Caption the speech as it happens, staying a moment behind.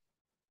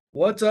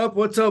What's up?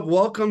 What's up?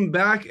 Welcome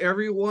back,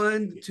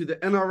 everyone, to the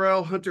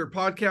NRL Hunter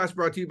podcast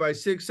brought to you by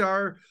Sig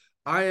Sauer.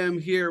 I am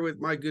here with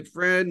my good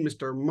friend,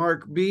 Mr.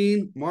 Mark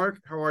Bean. Mark,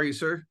 how are you,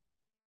 sir?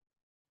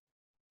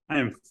 I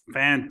am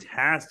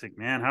fantastic,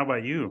 man. How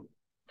about you?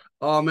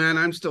 Oh, man,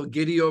 I'm still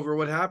giddy over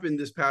what happened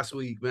this past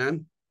week,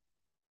 man.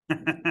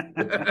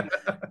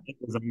 It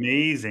was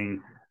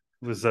amazing.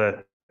 It was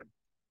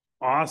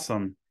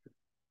awesome.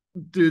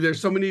 Dude,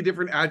 there's so many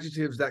different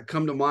adjectives that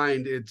come to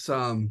mind. It's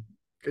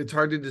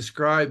hard to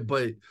describe,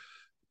 but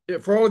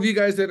for all of you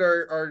guys that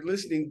are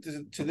listening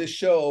to this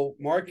show,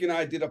 Mark and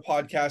I did a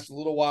podcast a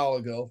little while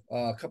ago,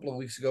 a couple of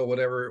weeks ago,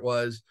 whatever it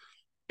was,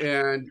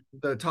 and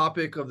the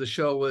topic of the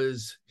show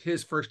was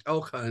his first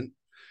elk hunt.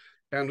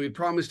 And we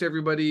promised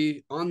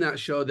everybody on that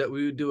show that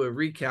we would do a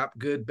recap,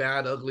 good,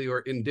 bad, ugly, or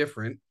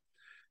indifferent.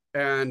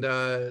 And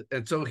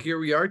so here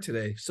we are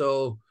today.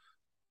 So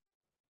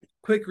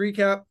quick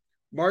recap: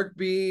 Mark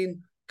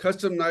Bean,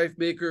 custom knife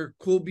maker,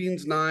 Cool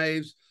Beans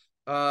Knives.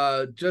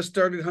 Just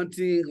started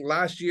hunting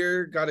last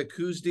year, got a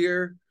Coues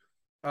deer,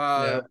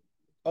 uh, Yeah.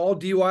 all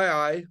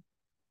DIY.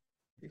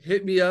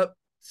 Hit me up,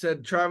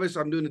 said, Travis,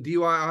 I'm doing a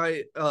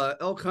DIY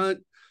elk hunt.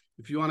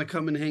 If you want to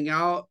come and hang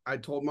out, I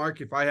told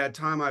Mark if I had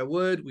time, I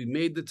would. We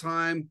made the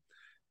time.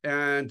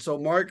 And so,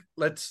 Mark,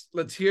 let's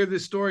hear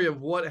this story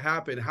of what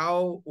happened.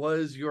 How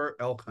was your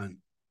elk hunt?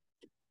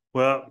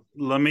 Well,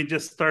 let me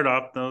just start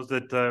off. Those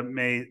that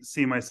may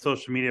see my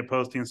social media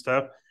posting and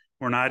stuff,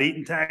 we're not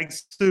eating tag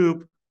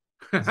soup.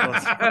 So,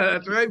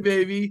 That's right,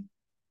 baby.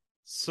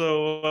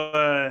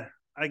 so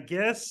I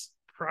guess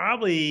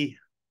probably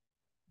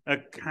a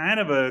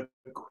kind of a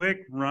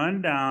quick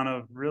rundown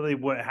of really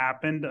what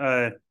happened.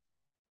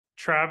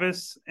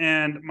 Travis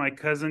and my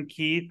cousin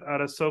Keith out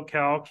of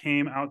SoCal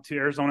came out to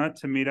Arizona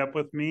to meet up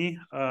with me.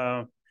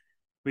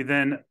 We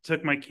then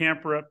took my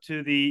camper up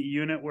to the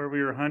unit where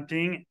we were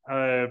hunting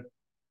about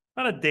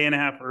a day and a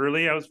half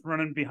early. I was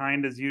running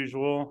behind as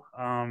usual.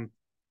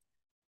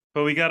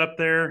 But we got up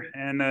there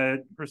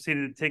and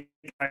proceeded to take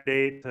a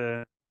day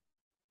to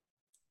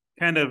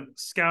kind of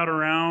scout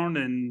around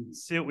and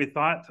see what we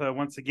thought.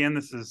 Once again,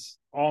 this is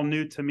all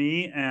new to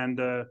me. And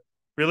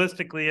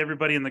realistically,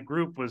 everybody in the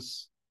group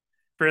was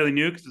fairly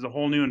new because it's a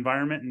whole new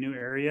environment and new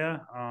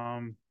area.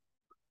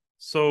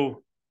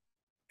 So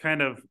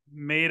kind of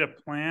made a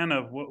plan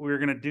of what we were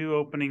going to do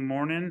opening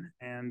morning.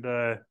 And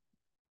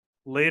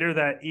later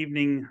that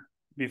evening,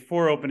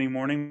 before opening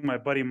morning, my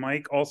buddy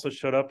Mike also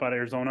showed up out of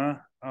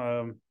Arizona.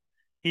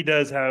 He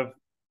does have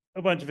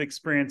a bunch of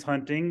experience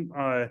hunting.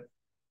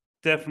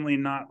 Definitely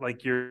not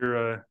like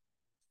your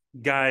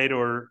guide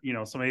or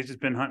somebody who's just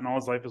been hunting all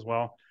his life as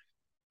well.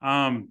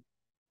 Um,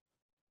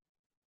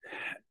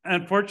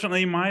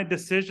 Unfortunately, my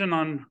decision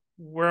on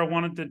where I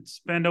wanted to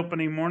spend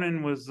opening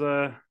morning was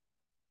a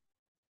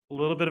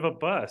little bit of a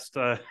bust.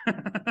 Uh,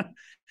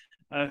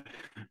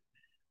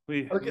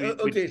 we Okay,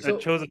 we we okay. So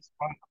chose a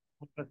spot.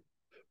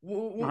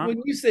 Uh-huh.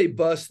 when you say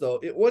bust, though,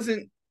 it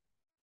wasn't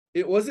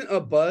a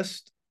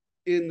bust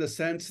in the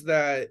sense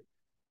that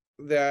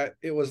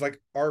it was like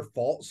our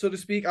fault, so to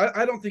speak.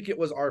 I don't think it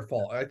was our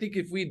fault. I think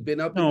if we'd been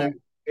up in that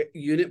No,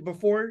 unit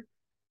before,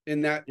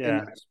 in yeah,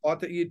 that spot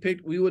that you'd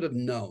picked, we would have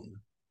known.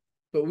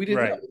 But we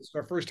didn't know. right, It's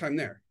our first time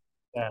there.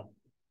 yeah.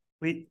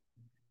 We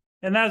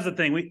and that was the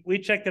thing. We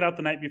checked it out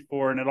the night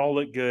before, and it all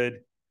looked good.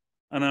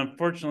 And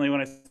unfortunately,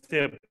 when I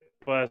say a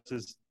bust,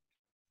 is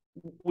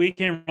we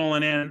came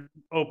rolling in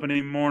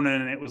opening morning,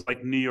 and it was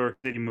like New York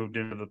City moved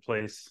into the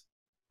place.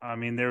 I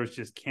mean, there was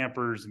just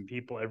campers and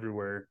people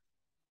everywhere.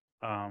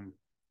 Um,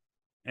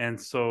 and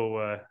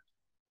so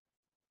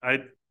I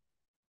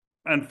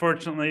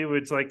unfortunately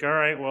it's like, all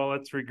right, well,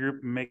 let's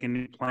regroup and make a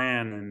new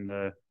plan,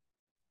 and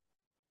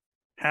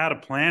had a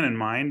plan in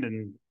mind,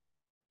 and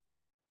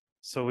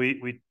so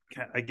we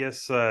I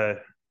guess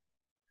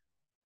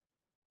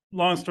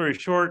long story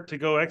short, to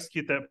go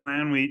execute that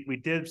plan,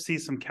 we did see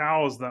some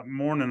cows that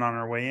morning on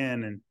our way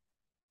in, and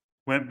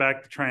went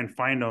back to try and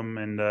find them,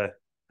 and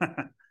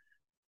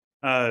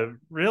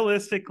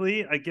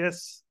realistically, I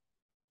guess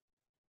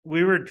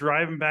we were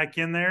driving back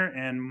in there,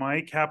 and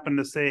Mike happened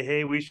to say,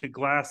 hey, we should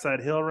glass that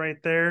hill right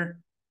there.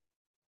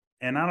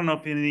 And I don't know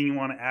if anything you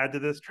want to add to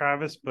this,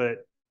 Travis, but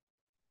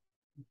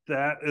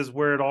that is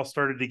where it all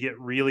started to get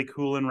really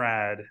cool and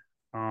rad.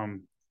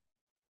 Um,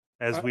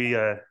 as I,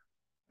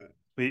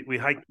 we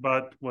hiked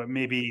about what,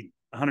 maybe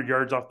 100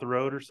 yards off the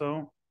road or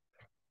so.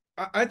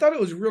 I thought it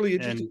was really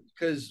interesting And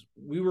because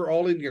we were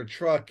all in your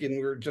truck and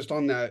we were just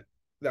on that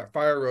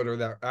fire road or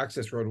that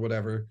access road,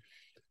 whatever.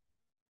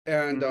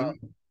 And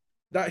mm-hmm,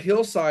 that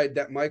hillside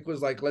that Mike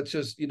was like, let's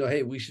just,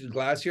 hey, we should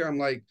glass here. I'm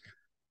like,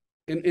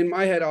 in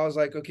my head, I was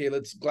like, okay,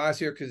 let's glass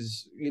here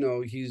because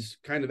he's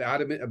kind of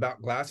adamant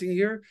about glassing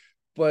here.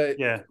 But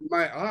yeah,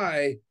 my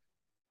eye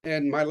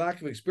and my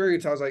lack of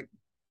experience, I was like,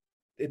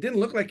 it didn't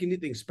look like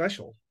anything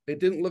special. It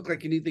didn't look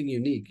like anything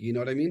unique. You know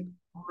what I mean?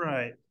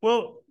 right.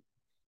 Well,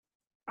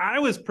 I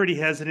was pretty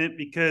hesitant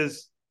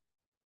because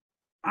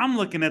I'm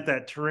looking at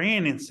that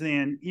terrain and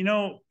saying,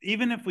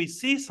 even if we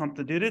see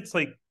something, dude, it's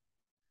like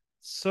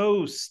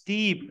so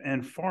steep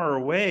and far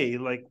away.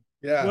 Like,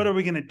 Yeah. what are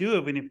we going to do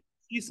if we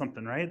see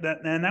something, right?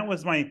 That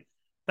was my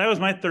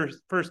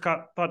first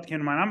thought that came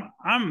to mind.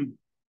 I'm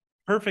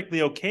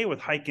perfectly okay with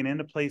hiking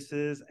into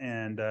places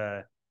and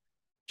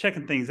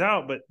checking things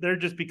out, but there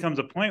just becomes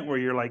a point where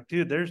you're like,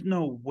 dude, there's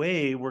no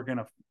way we're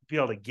gonna be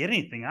able to get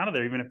anything out of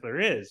there, even if there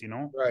is,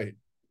 Right.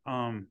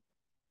 um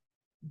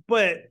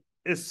but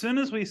as soon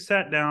as we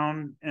sat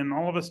down and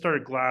all of us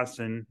started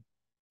glassing,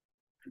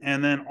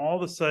 and then all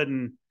of a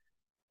sudden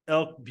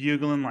elk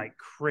bugling like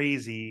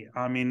crazy,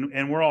 I mean,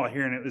 and we're all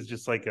hearing it was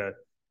just like a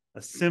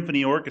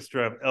symphony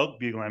orchestra of elk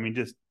bugling, I mean,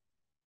 just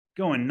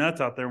going nuts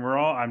out there. And we're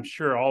all, I'm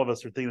sure all of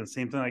us are thinking the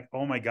same thing, like,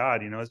 oh my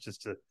God, it's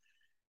just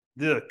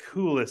the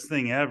coolest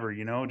thing ever,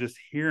 just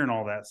hearing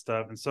all that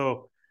stuff. And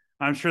so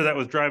I'm sure that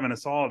was driving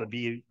us all to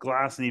be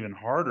glassing even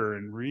harder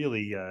and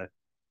really,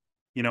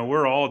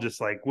 we're all just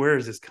like, where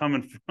is this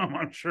coming from?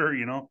 I'm sure,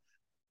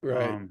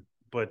 Right.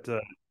 But,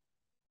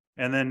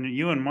 and then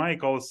you and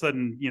Mike all of a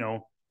sudden,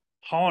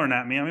 hollering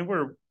at me. I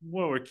mean,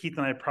 we're Keith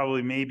and I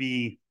probably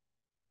maybe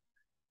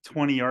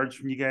 20 yards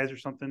from you guys or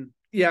something.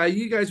 Yeah,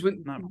 you guys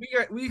went, Not,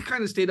 we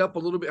kind of stayed up a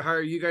little bit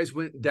higher. You guys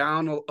went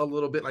down a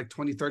little bit, like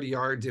 20, 30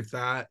 yards, if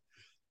that,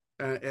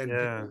 and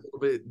yeah, a little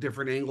bit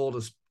different angle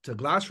to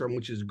glass from,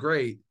 which is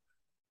great.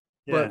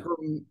 yeah. But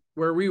from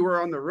where we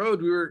were on the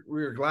road, we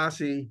were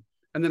glassing.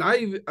 And then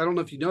I don't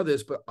know if you know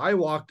this, but I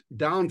walked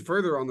down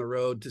further on the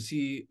road to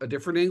see a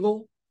different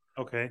angle.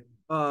 Okay.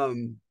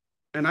 Um,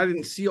 and I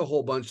didn't see a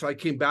whole bunch. So I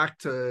came back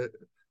to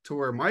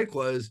where Mike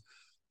was,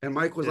 and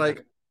Mike was Yeah.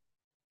 like,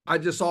 I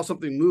just saw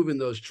something move in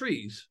those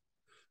trees.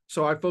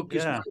 So I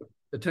focused my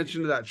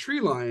attention to that tree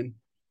line.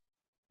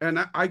 And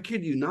I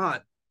kid you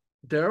not,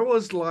 there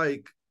was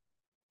like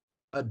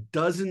a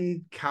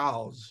dozen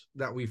cows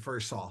that we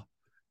first saw.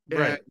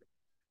 Right. And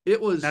it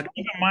was, Now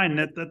keep in mind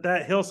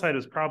that hillside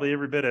was probably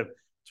every bit of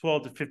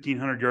 12 to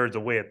 1,500 yards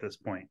away at this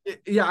point.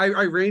 yeah,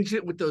 I ranged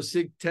it with those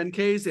SIG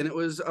 10Ks, and it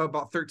was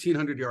about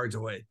 1,300 yards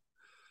away.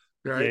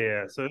 Right.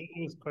 Yeah. So it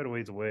was quite a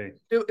ways away.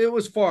 It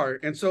was far.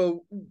 And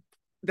so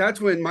that's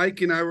when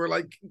Mike and I were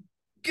like,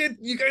 get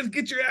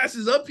your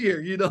asses up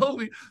here.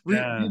 We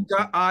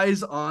got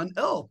eyes on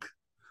elk.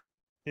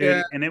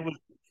 Dude, and it was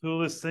the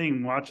coolest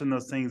thing watching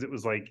those things. It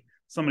was like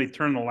somebody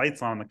turned the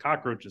lights on, the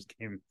cockroaches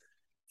came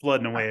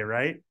flooding away,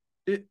 right?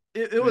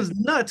 It was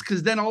nuts,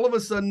 because then all of a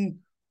sudden,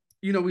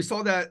 we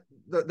saw that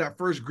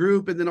first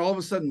group, and then all of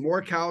a sudden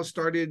more cows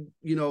started,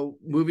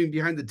 moving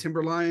behind the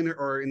timber line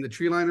or in the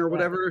tree line or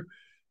whatever.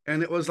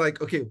 And it was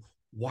like, okay,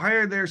 why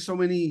are there so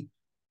many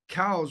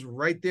cows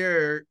right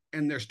there,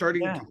 and they're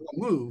starting to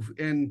move?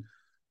 And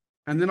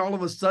then all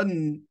of a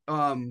sudden,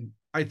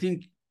 I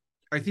think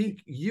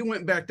you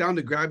went back down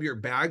to grab your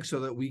bag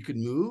so that we could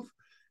move.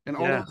 And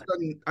all of a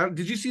sudden,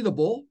 did you see the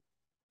bull?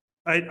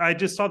 I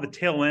just saw the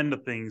tail end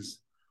of things.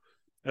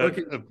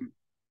 Okay.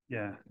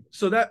 Yeah.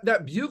 So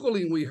that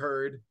bugling we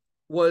heard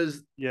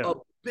was a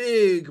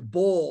big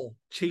bull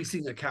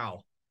chasing a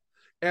cow.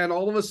 And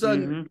all of a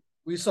sudden,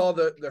 we saw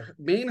the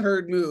main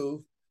herd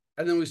move,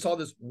 and then we saw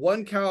this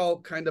one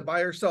cow kind of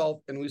by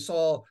herself, and we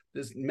saw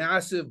this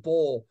massive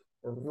bull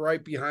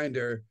right behind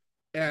her.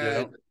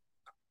 And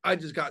I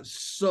just got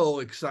so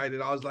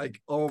excited. I was like,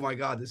 oh my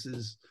God, this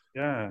is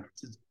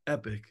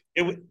epic.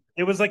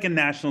 It was like a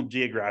National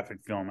Geographic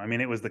film. I mean,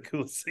 it was the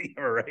coolest thing,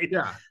 right?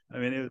 Yeah. I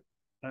mean,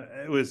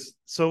 it was,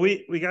 so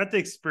we got to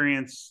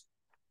experience,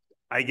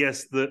 I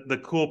guess, the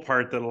cool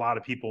part that a lot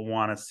of people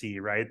want to see,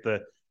 right?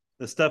 The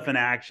stuff in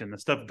action, the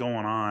stuff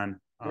going on.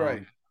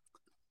 Right.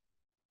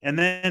 And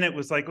then it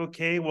was like,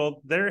 okay,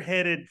 well, they're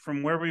headed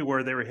from where we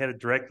were, they were headed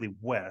directly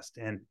west.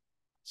 And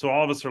so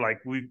all of us are like,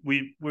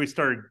 we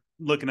started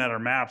looking at our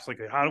maps, like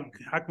how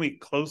can we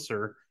get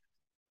closer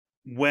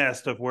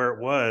west of where it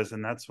was?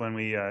 And that's when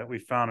we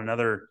found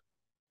another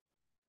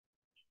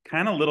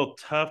kind of little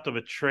tuft of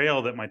a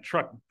trail that my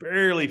truck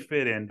barely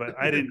fit in, but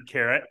I didn't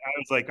care. I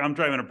was like, I'm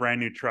driving a brand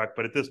new truck,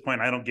 but at this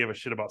point, I don't give a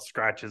shit about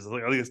scratches.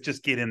 Like, let's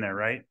just get in there,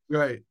 right?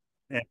 Right.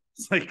 And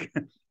it's like,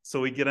 so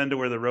we get into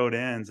where the road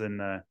ends,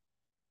 and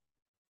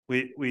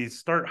we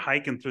start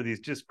hiking through these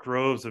just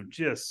groves of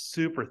just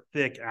super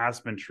thick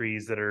aspen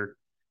trees that are,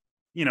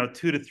 2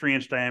 to 3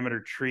 inch diameter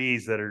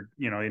trees that are,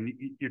 and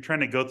you're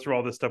trying to go through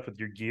all this stuff with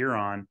your gear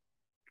on.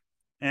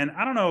 And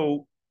I don't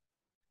know,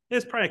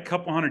 it's probably a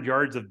couple hundred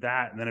yards of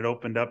that, and then it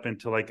opened up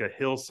into like a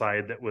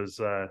hillside that was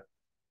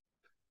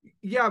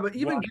but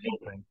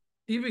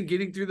even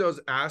getting through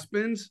those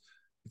aspens,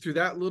 through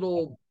that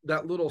little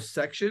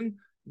section,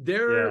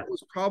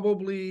 was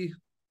probably,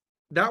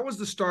 that was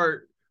the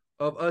start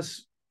of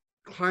us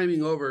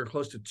climbing over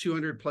close to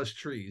 200 plus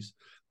trees.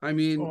 I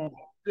mean,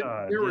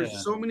 there were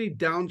so many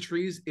down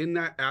trees in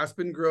that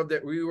aspen grove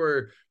that we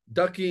were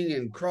ducking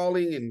and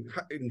crawling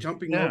and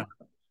jumping over.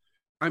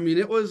 I mean,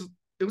 it was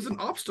an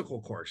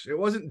obstacle course. It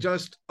wasn't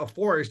just a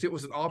forest; it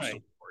was an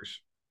obstacle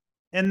course.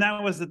 And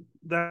that was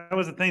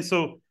the thing.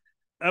 So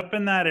up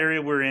in that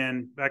area we're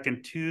in, back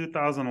in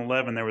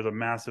 2011, there was a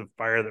massive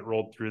fire that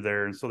rolled through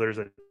there, and so there's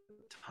a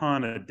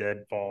ton of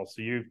deadfall.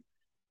 So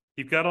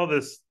you've got all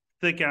this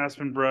thick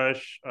aspen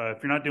brush.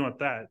 If you're not dealing with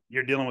that,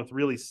 you're dealing with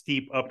really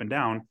steep up and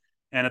down.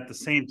 And uh, at the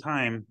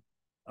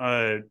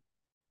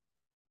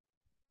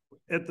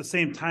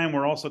same time,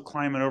 we're also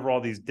climbing over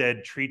all these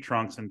dead tree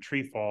trunks and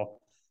tree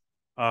fall.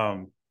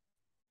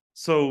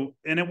 So,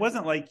 and it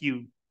wasn't like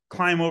you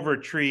climb over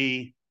a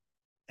tree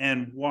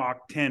and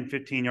walk 10,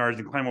 15 yards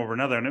and climb over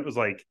another. And it was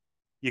like,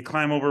 you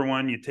climb over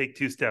one, you take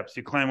 2 steps,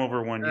 you climb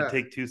over one, you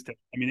take 2 steps.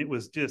 I mean, it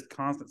was just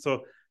constant.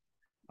 So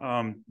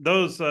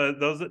those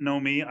that know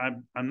me,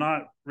 I'm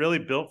not really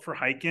built for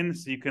hiking.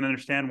 So you can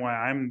understand why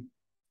I'm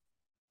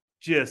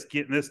just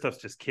getting this stuff's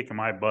just kicking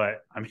my butt.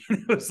 I mean,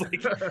 it was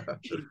like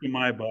kicking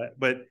my butt.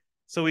 But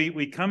so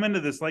we come into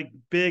this like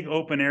big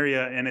open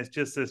area, and it's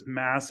just this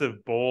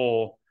massive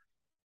bowl,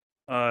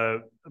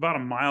 about a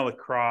mile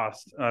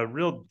across, a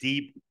real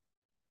deep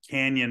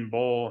canyon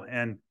bowl,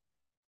 and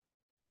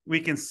we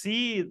can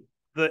see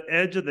the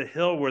edge of the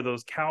hill where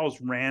those cows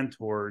ran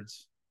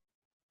towards,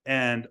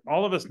 and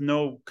all of us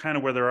know kind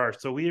of where they are.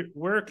 So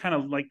we're kind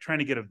of like trying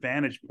to get a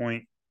vantage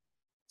point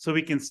so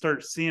we can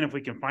start seeing if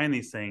we can find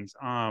these things.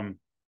 And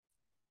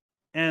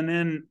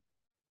then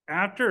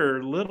after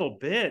a little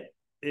bit,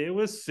 it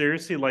was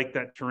seriously like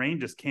that terrain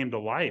just came to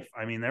life.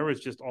 I mean, there was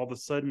just all of a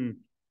sudden,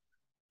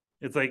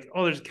 it's like,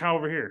 oh, there's a cow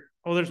over here.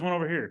 Oh, there's one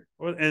over here.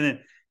 And then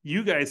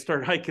you guys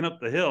start hiking up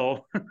the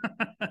hill.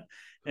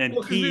 And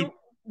Keith,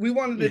 we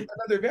wanted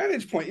another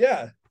vantage point.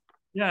 Yeah.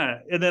 Yeah.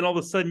 And then all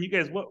of a sudden, you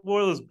guys, what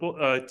were those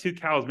 2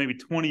 cows, maybe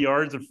 20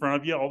 yards in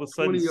front of you, all of a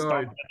sudden stop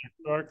at your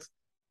trucks.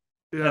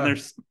 Yeah. And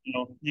there's,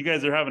 you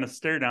guys are having a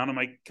stare down. And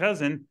my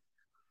cousin,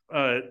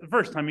 the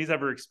first time he's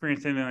ever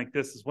experienced anything like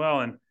this as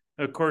well. And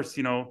of course,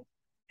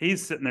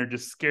 he's sitting there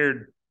just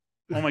scared.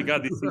 Oh my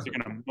God, these things are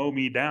going to mow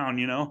me down,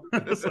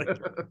 It's like,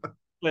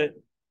 but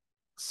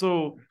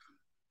so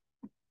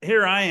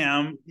here I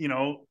am,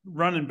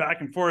 running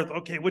back and forth.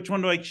 Okay, which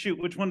one do I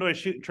shoot? Which one do I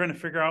shoot? Trying to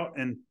figure out.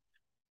 And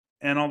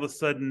all of a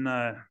sudden,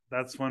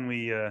 that's when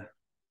we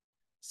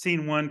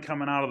seen one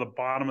coming out of the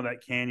bottom of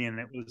that canyon.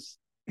 It was,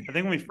 I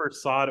think when we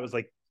first saw it, it was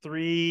like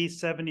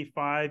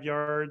 375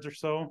 yards or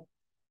so.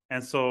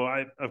 And so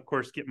I, of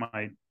course, get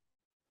my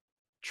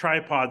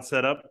tripod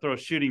set up, throw a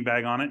shooting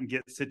bag on it, and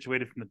get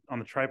situated on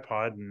the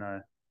tripod.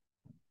 And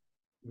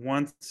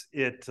once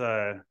it,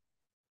 of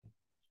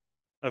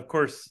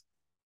course,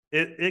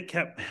 it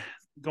kept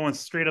going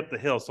straight up the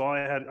hill. So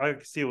I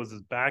could see it was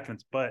his back and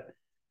its butt.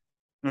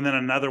 And then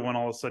another one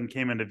all of a sudden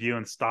came into view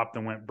and stopped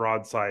and went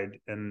broadside.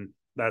 And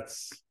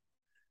that's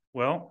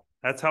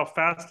how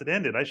fast it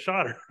ended. I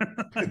shot her.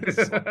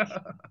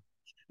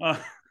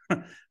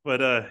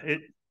 But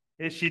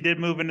she did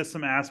move into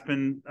some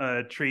aspen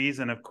trees.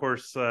 And of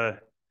course, you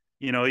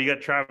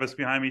got Travis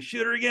behind me,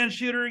 shoot her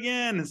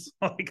again. So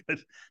I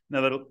could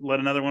let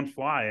another one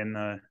fly.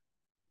 And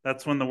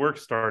that's when the work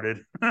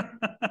started.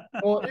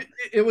 Well,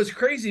 it was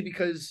crazy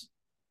because,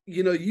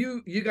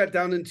 you got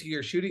down into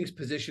your shooting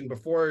position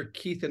before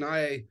Keith and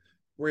I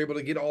were able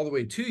to get all the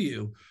way to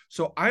you.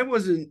 So I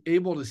wasn't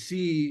able to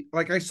see,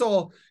 like I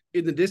saw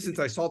in the distance,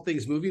 I saw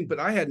things moving, but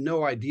I had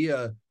no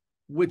idea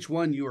which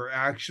one you were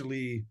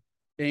actually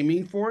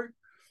aiming for.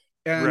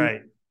 And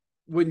right.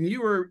 When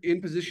you were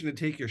in position to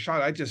take your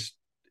shot, I just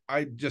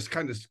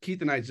kind of,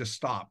 Keith and I just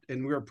stopped,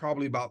 and we were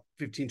probably about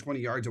 15, 20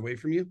 yards away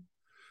from you.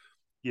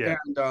 Yeah.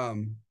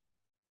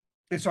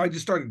 And so I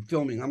just started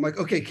filming. I'm like,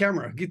 okay,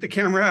 camera, get the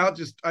camera out.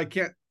 I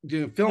can't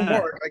film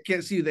Mark. I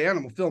can't see the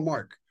animal. Film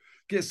Mark,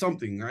 get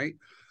something, right?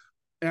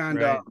 And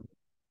right.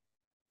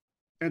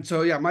 And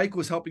so yeah, Mike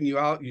was helping you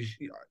out.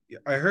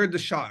 I heard the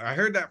shot. I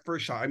heard that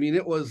first shot. I mean,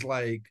 it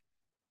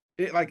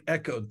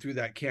echoed through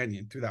that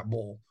canyon, through that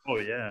bowl. Oh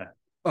yeah.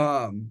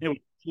 It was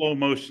slow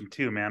motion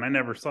too, man. I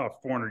never saw a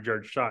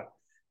 400-yard shot.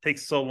 It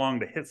takes so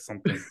long to hit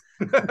something.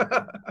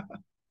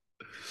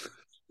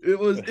 It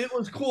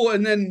was cool.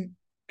 And then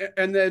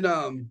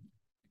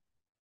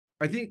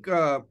I think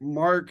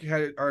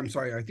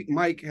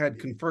Mike had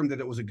confirmed that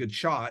it was a good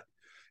shot.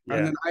 Yeah.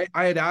 And then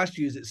I had asked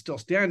you, is it still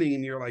standing?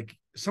 And you're like,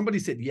 somebody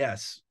said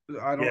yes.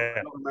 I don't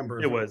remember.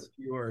 It was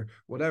you or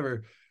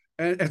whatever.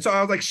 And so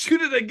I was like,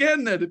 shoot it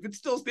again then. If it's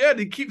still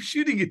standing, keep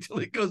shooting it till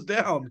it goes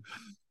down.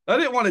 I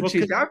didn't want to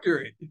chase after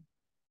it.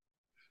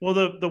 Well,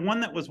 the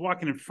one that was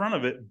walking in front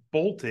of it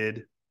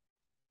bolted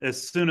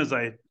as soon as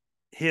I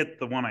hit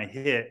the one I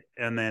hit,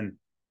 and then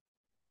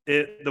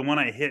the one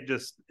I hit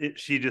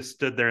she just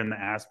stood there in the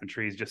aspen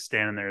trees, just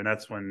standing there. And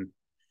that's when,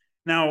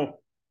 now,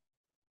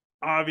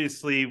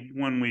 obviously,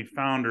 when we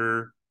found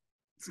her,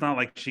 it's not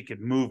like she could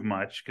move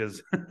much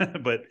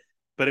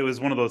but it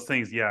was one of those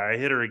things. Yeah, I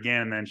hit her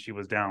again, and then she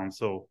was down.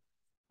 So,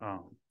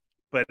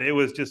 but it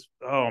was just,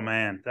 oh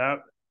man,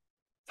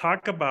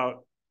 talk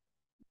about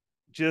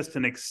just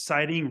an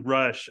exciting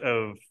rush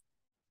of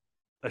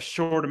a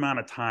short amount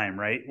of time,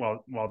 right?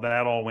 While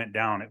that all went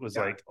down, it was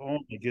like, oh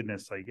my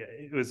goodness, like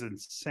it was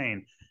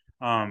insane.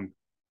 And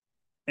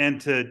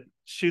to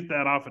shoot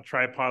that off a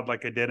tripod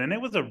like I did, and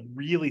it was a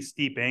really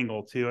steep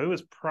angle too. It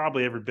was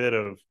probably every bit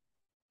of,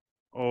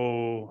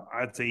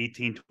 I'd say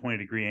 18, 20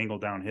 degree angle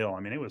downhill. I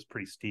mean, it was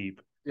pretty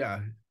steep. Yeah.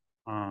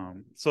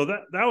 So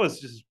that was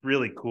just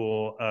really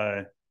cool.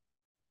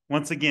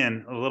 Once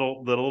again, the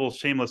little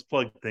shameless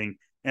plug thing.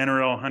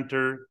 NRL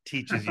hunter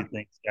teaches you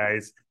things,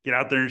 guys. Get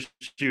out there and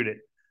shoot it.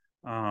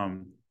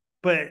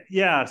 But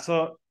yeah,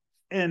 so,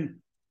 and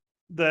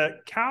the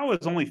cow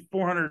is only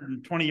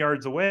 420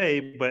 yards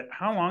away, but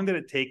how long did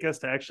it take us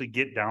to actually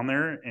get down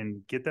there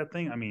and get that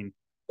thing? I mean,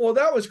 well,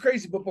 that was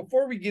crazy. But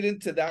before we get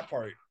into that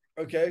part,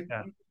 okay,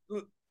 yeah.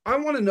 I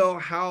want to know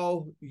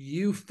how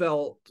you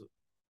felt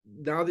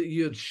now that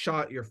you had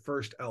shot your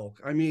first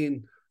elk. I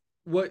mean,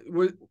 what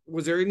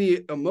was there any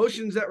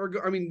emotions that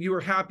were? I mean, you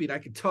were happy, and I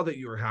could tell that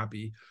you were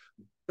happy,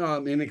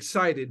 and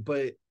excited.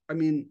 But I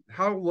mean,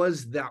 how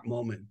was that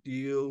moment? Do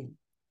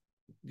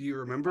you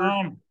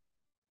remember?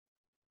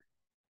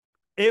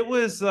 It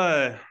was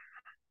I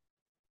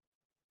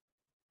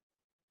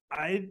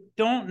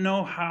don't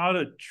know how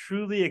to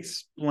truly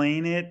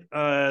explain it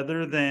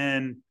other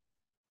than,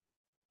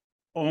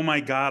 oh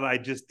my God, I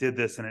just did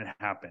this and it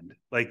happened.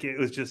 Like it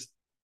was just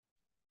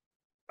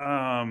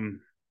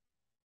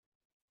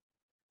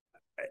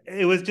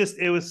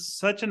it was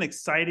such an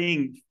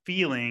exciting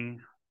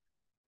feeling,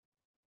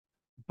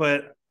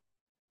 but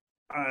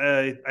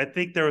I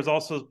think there was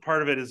also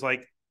part of it is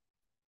like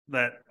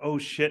that, oh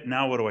shit,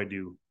 now what do I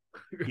do?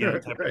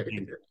 Type Right. of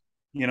thing.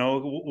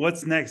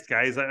 What's next,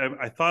 guys?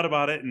 I thought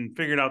about it and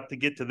figured out to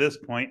get to this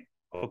point.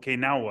 Okay,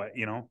 now what?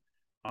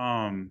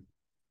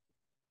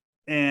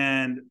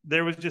 And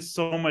there was just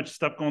so much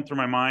stuff going through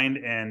my mind,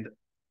 and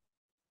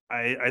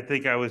I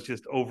think I was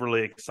just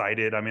overly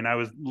excited. I mean, I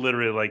was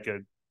literally like a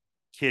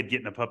kid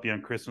getting a puppy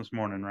on Christmas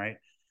morning, right?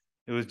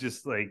 It was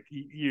just like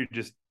you're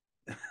just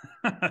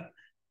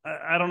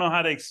I don't know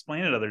how to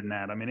explain it other than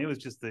that. I mean, it was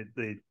just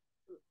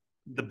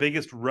the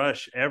biggest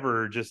rush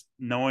ever, just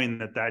knowing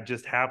that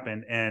just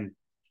happened. And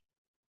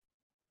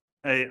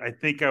I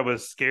think I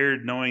was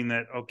scared knowing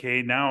that,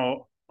 okay,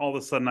 now all of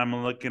a sudden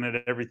I'm looking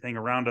at everything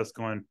around us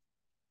going,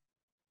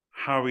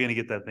 how are we going to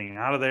get that thing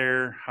out of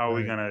there? How are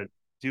we going to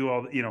do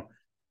all,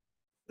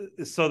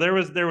 so there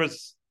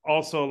was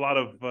also a lot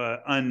of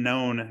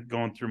unknown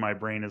going through my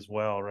brain as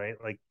well. Right.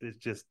 Like it's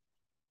just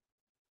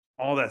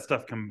all that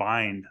stuff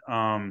combined.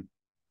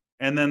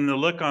 And then the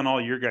look on all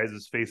your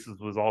guys' faces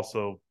was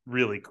also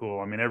really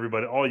cool. I mean,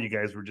 everybody, all you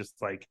guys were just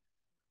like,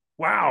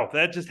 wow,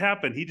 that just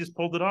happened. He just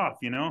pulled it off,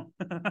 And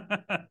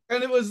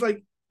it was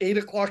like 8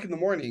 o'clock in the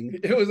morning.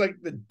 It was like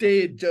the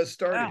day had just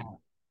started.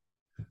 Wow.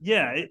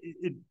 Yeah.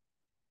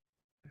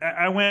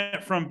 I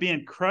went from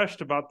being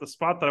crushed about the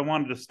spot that I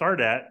wanted to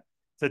start at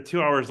to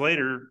 2 hours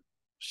later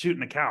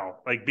shooting a cow,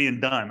 like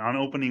being done on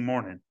opening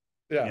morning,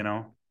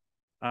 Yeah.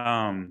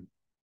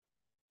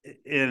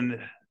 And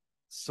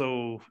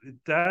so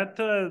that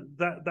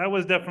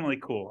was definitely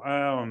cool.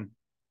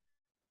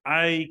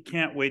 I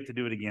can't wait to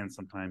do it again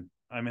sometime.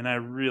 I mean, I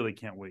really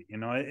can't wait.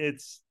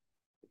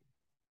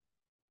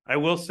 I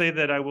will say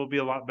that I will be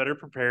a lot better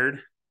prepared.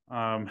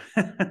 Well,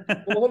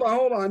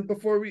 hold on.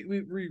 Before we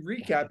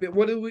recap it,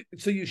 what did we?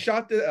 So you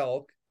shot the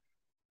elk,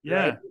 Yeah.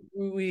 right?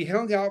 We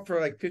hung out for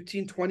like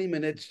 15, 20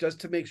 minutes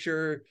just to make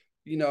sure,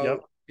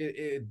 Yep.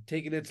 it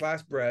taking its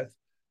last breath.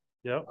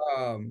 Yep.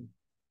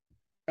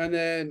 And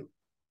then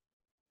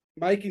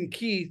Mike and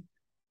Keith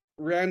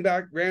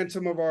ran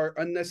some of our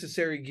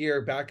unnecessary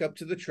gear back up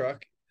to the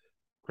truck.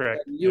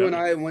 Correct. And you and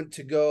I went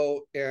to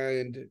go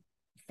and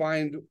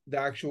find the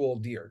actual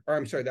deer, or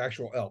I'm sorry, the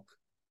actual elk.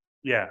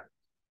 Yeah.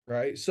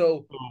 Right.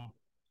 So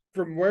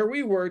from where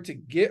we were to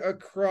get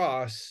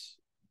across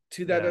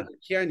to that other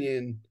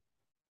canyon,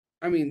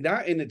 I mean,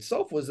 that in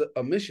itself was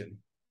a mission.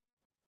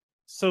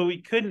 So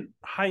we couldn't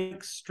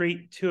hike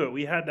straight to it.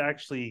 We had to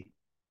actually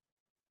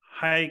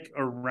hike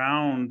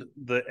around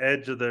the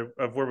edge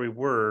of where we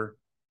were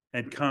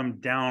and come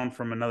down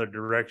from another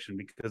direction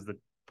because the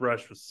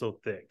brush was so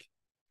thick.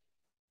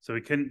 So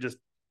we couldn't just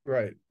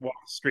walk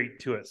straight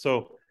to it.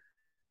 So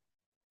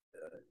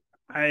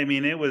I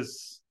mean, it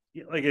was,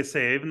 like I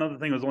say, even though the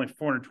thing was only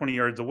 420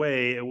 yards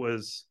away, we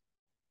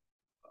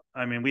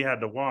had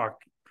to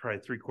walk probably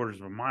 3/4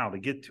 of a mile to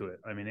get to it.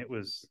 I mean, it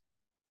was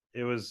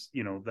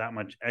that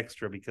much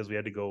extra because we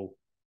had to go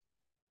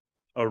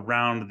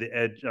around the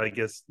edge, I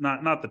guess,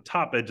 not the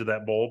top edge of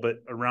that bowl, but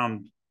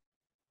around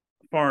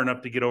far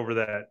enough to get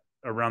over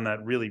around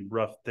that really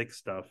rough, thick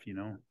stuff,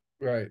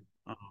 Right.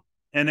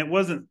 And it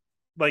wasn't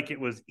like it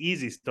was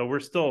easy still. We're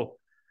still,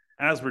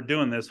 as we're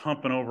doing this,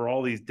 humping over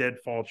all these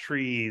deadfall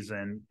trees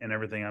and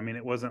everything. I mean,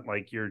 it wasn't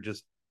like you're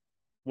just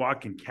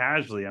walking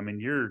casually. I mean,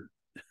 you're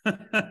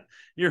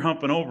you're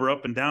humping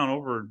up and down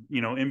over,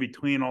 in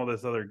between all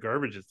this other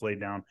garbage that's laid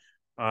down.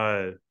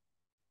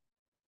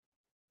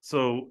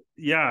 So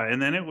yeah,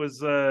 and then it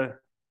was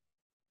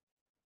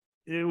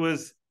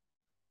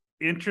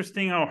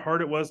interesting how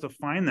hard it was to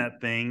find that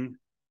thing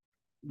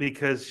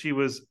because she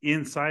was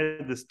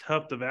inside this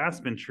tuft of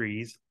aspen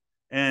trees,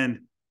 and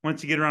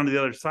once you get around to the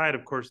other side,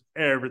 of course,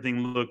 everything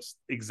looks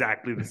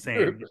exactly the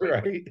same.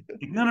 Right.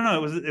 No,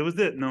 it was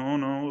it.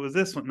 No, it was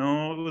this one.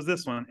 No, it was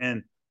this one.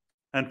 And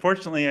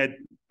unfortunately, I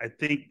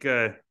think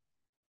as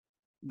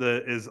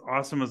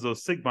awesome as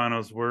those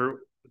Sigbanos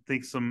were, I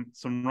think some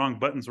wrong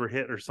buttons were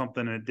hit or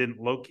something, and it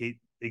didn't locate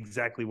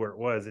exactly where it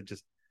was. It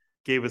just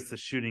gave us the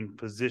shooting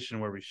position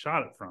where we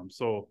shot it from.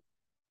 So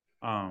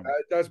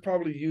That's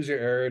probably user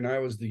error, and I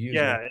was the user.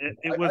 Yeah, it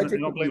I wasn't, take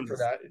the nobody blame for was.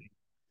 that.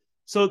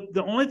 So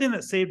the only thing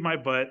that saved my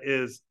butt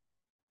is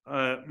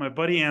my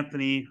buddy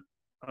Anthony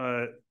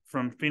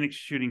from Phoenix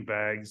Shooting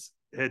Bags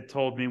had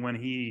told me when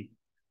he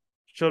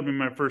showed me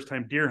my first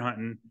time deer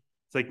hunting,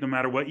 it's like, no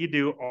matter what you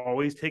do,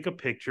 always take a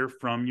picture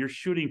from your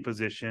shooting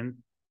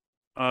position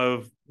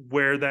of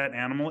where that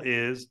animal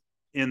is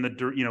in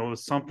the,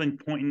 something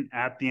pointing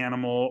at the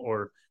animal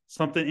or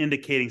something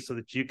indicating so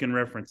that you can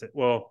reference it.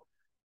 Well,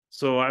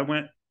 so I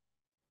went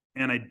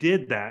and I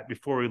did that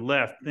before we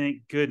left,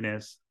 thank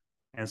goodness.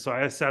 And so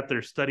I sat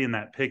there studying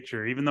that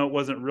picture, even though it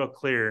wasn't real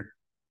clear.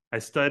 I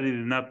studied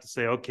enough to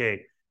say,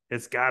 okay,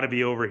 it's got to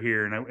be over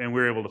here, and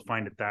we were able to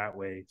find it that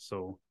way.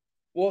 So,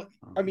 Well,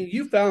 I mean,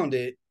 you found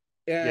it,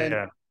 and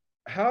yeah,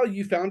 how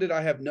you found it,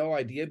 I have no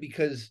idea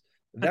because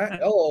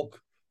that elk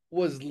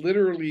was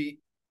literally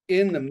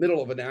in the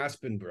middle of an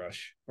aspen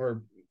brush,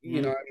 or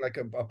like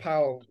a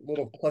pile,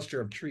 little cluster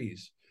of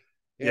trees,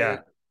 and yeah,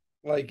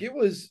 like it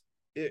was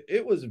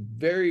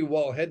very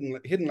well hidden,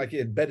 like it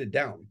had bedded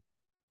down.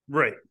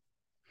 right.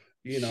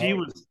 You She know,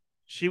 was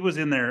she was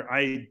in there.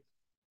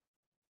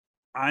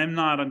 I'm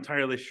not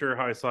entirely sure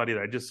how I saw it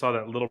either. I just saw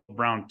that little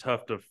brown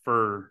tuft of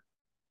fur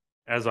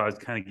as I was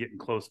kind of getting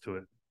close to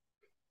it.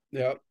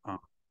 yeah. Uh,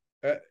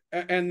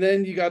 And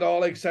then you got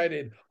all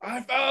excited. I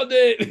found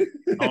it.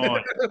 oh,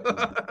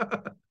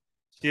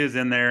 she is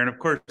in there, and of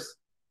course,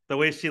 the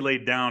way she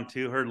laid down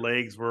too, her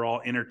legs were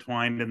all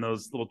intertwined in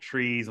those little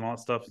trees and all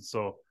that stuff. And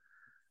so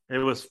it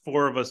was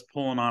four of us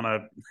pulling on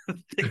a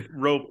thick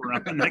rope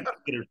around the neck to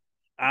get her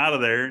out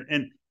of there.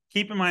 And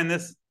keep in mind,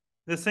 this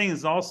thing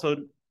is also,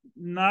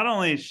 not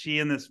only is she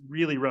in this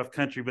really rough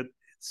country, but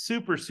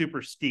super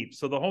super steep.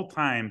 So the whole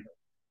time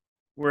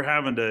we're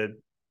having to,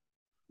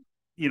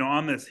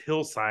 on this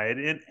hillside,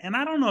 and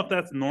I don't know if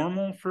that's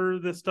normal for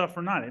this stuff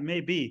or not. It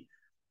may be.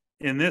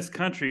 In this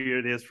country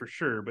it is for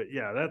sure, but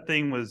yeah, that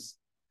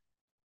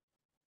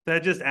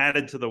just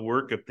added to the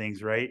work of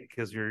things, right?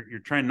 Because you're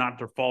trying not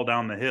to fall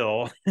down the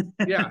hill.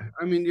 Yeah,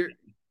 I mean, you're So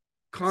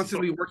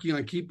constantly working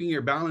on keeping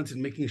your balance and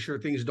making sure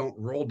things don't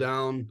roll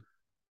down,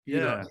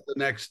 yeah. to the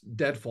next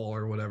deadfall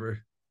or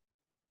whatever.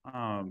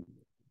 um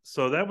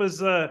so that was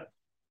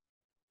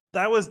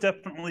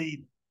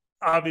definitely,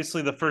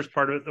 obviously, the first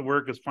part of it. The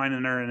work was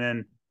finding her, and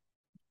then,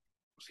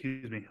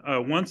 excuse me,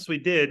 once we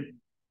did,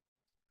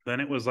 then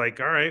it was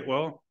like, all right,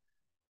 well,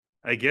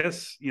 I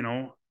guess,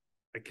 I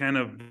kind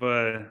of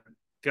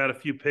got a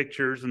few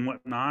pictures and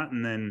whatnot,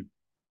 and then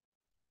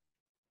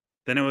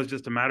it was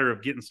just a matter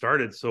of getting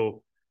started.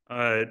 So,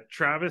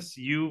 Travis,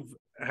 you've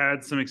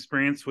had some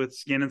experience with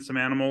skinning some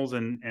animals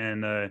and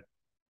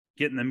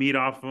getting the meat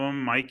off of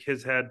them. Mike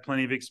has had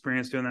plenty of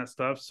experience doing that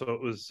stuff. So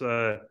it was,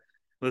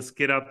 let's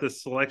get out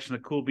this selection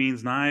of Cool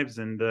Beans knives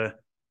and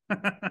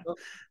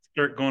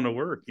start going to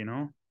work.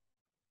 No,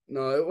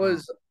 Uh,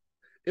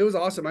 it was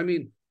awesome. I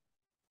mean,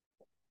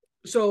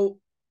 so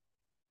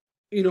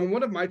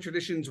one of my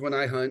traditions when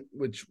I hunt,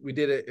 which we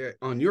did it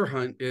on your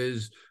hunt,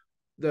 is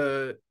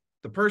the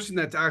the person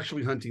that's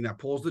actually hunting that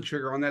pulls the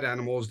trigger on that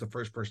animal is the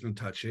first person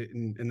to touch it,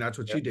 and that's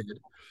what yeah, you did.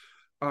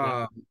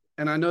 yeah, Um,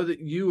 and I know that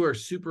you are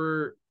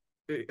super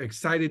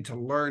excited to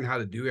learn how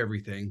to do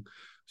everything.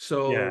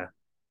 So yeah.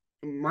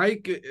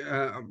 Mike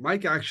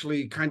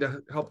actually kind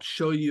of helped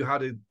show you how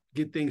to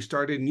get things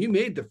started, and you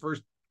made the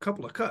first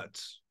couple of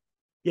cuts.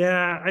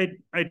 Yeah,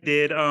 I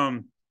did.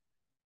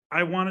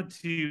 I wanted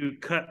to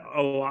cut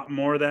a lot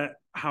more of that.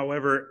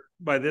 However,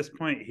 by this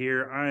point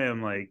here,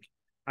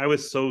 I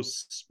was so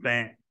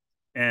spent,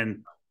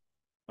 and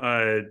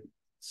uh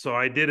so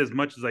I did as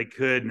much as I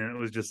could, and it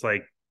was just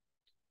like,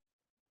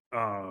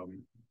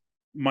 um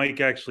Mike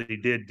actually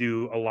did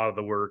do a lot of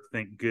the work,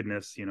 thank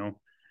goodness.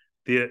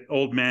 The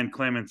old man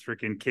Clements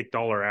freaking kicked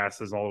all our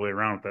asses all the way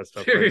around with that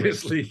stuff, right?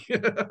 Seriously.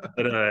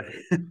 But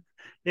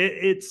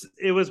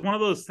it was one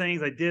of those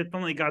things. I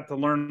definitely got to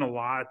learn a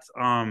lot.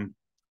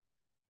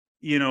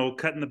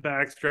 Cutting the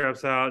back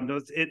straps out, and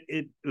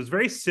it was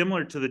very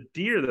similar to the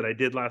deer that I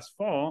did last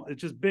fall.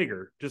 It's just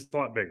bigger, just a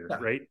lot bigger, Yeah.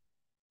 right?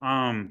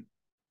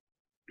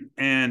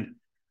 And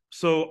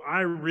so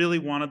I really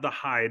wanted the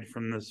hide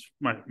from this,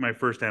 my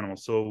first animal.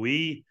 So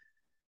we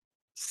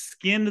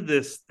skinned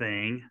this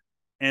thing,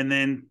 and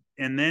then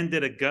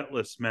did a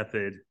gutless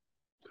method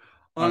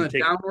On on a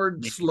taking.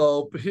 downward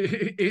slope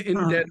in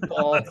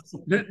deadfall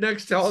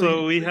next to all these.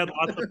 So we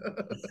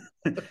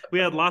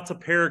had lots of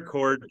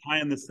paracord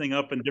tying this thing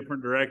up in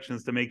different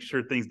directions to make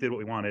sure things did what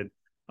we wanted.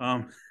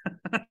 Um,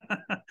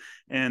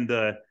 and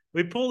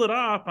we pulled it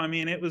off. I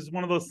mean, it was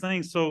one of those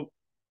things.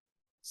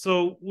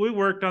 So we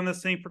worked on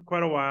this thing for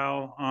quite a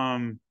while.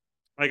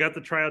 I got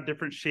to try out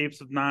different shapes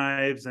of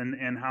knives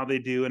and how they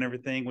do and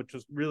everything, which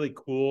was really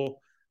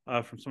cool,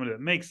 from somebody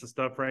that makes the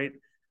stuff, right?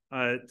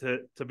 To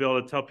be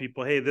able to tell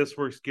people, hey, this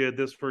works good,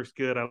 this works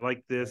good. I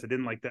like this, I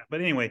didn't like that.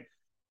 But anyway,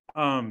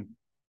 um,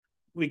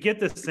 we get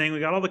this thing, we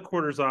got all the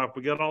quarters off,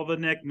 we got all the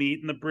neck meat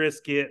and the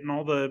brisket and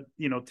all the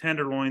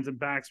tenderloins and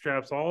back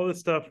straps, all this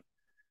stuff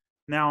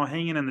now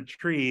hanging in the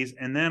trees.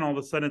 And then all of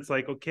a sudden it's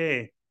like,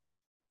 okay,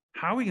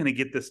 how are we going to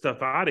get this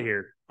stuff out of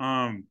here?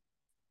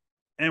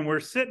 and we're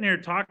sitting here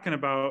talking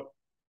about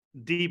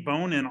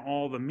deboning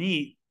all the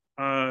meat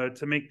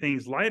to make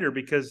things lighter,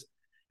 because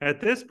at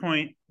this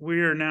point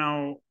we are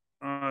now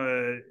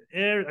I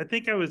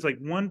think I was like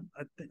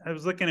I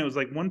was looking, it was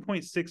like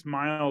 1.6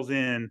 miles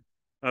in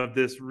of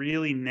this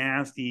really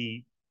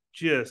nasty,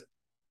 just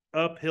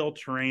uphill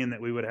terrain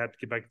that we would have to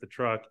get back to the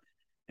truck.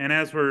 And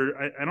as I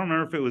don't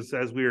remember if it was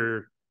as we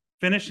were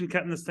finishing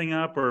cutting this thing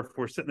up or if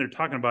we're sitting there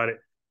talking about it,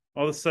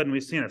 all of a sudden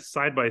we've seen a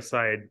side by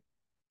side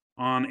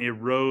on a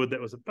road that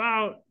was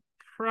about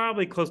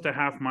probably close to a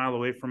half mile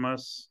away from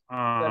us.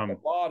 At the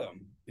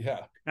bottom.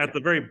 Yeah. At the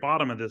very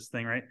bottom of this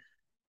thing, right?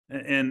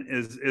 And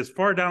as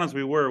far down as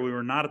we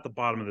were not at the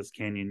bottom of this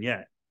canyon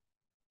yet.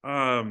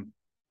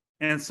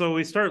 And so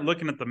we start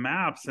looking at the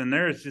maps, and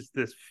there's just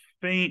this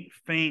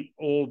faint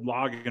old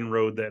logging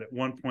road that at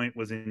one point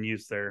was in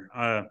use there.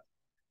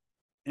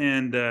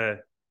 And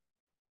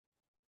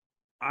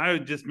I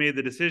just made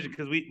the decision,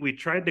 because we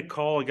tried to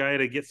call a guy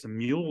to get some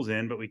mules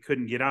in, but we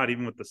couldn't get out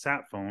even with the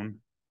sat phone.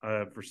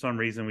 For some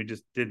reason, we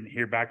just didn't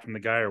hear back from the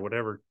guy or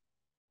whatever.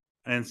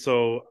 And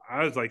so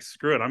I was like,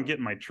 screw it, I'm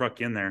getting my truck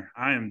in there.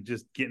 I am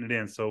just getting it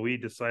in. So we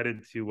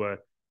decided to,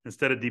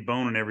 instead of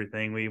deboning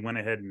everything, we went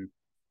ahead and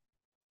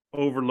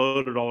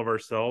overloaded all of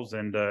ourselves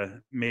and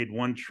made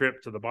one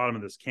trip to the bottom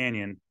of this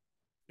canyon.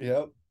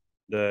 Yep.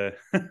 To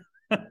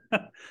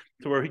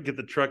where we could get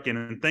the truck in.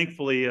 And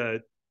thankfully,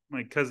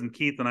 my cousin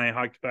Keith and I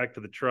hiked back to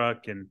the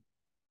truck and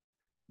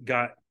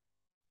got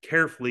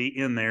carefully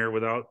in there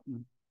without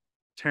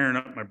tearing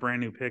up my brand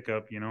new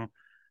pickup,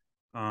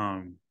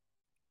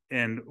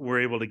 and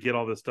we're able to get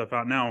all this stuff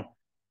out. Now,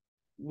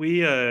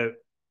 we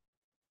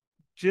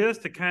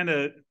just to kind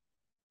of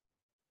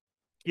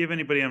give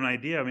anybody an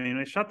idea, I mean,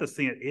 I shot this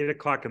thing at 8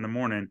 o'clock in the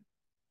morning.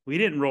 We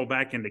didn't roll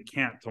back into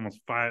camp till almost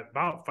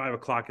about 5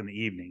 o'clock in the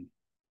evening.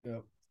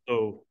 Yep.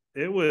 So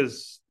it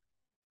was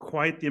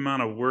quite the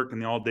amount of work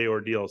and the all-day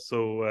ordeal.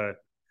 So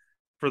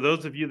for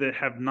those of you that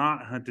have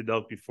not hunted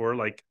elk before,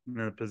 like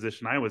in the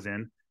position I was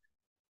in,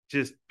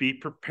 just be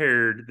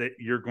prepared that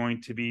you're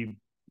going to be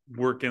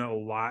working a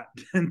lot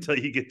until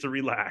you get to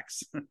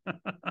relax.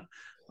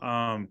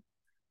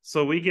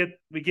 So we get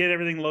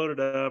everything loaded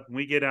up, and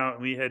we get out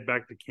and we head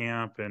back to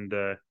camp, and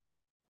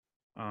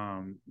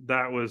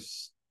that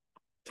was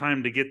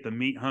time to get the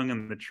meat hung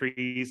in the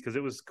trees, because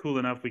it was cool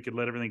enough we could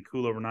let everything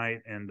cool overnight,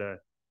 and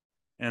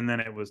then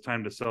it was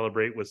time to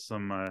celebrate with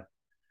some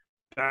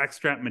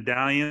backstrap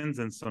medallions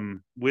and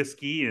some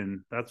whiskey,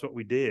 and that's what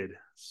we did.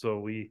 So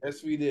we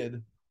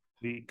did.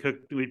 We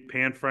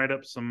pan fried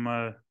up some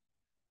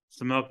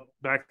elk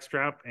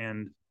backstrap,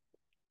 and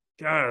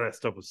God, that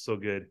stuff was so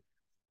good.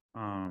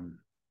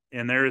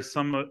 And there's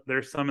some in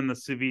the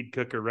sous vide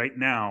cooker right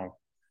now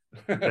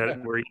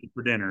that we're eating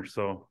for dinner.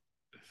 So,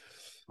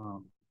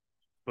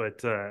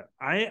 but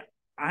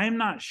I'm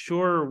not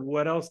sure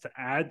what else to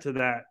add to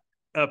that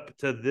up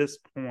to this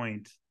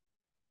point.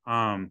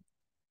 Of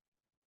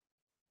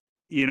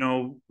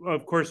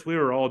course, we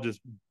were all just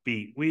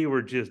beat. We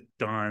were just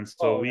done.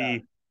 So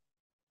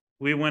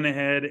we went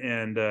ahead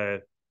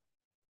and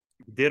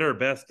did our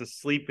best to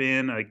sleep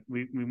in.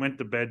 We went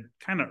to bed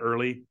kind of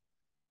early.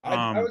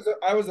 I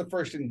was the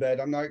first in bed.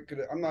 I'm not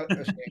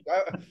ashamed.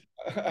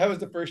 I was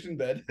the first in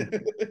bed.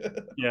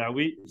 Yeah,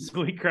 we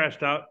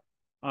crashed out.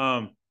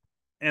 And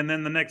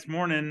then the next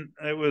morning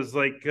it was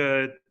like,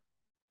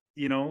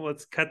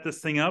 let's cut this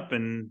thing up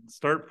and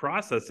start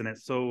processing it.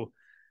 So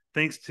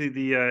thanks to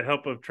the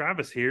help of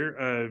Travis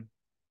here,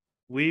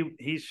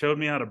 he showed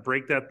me how to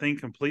break that thing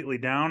completely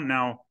down.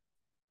 Now,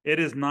 it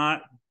is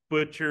not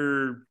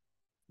butcher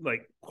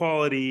like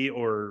quality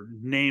or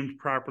named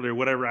properly or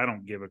whatever. I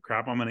don't give a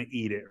crap. I'm going to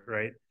eat it.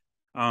 Right.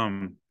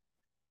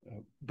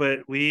 But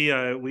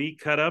we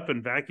cut up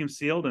and vacuum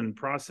sealed and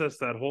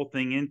processed that whole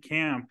thing in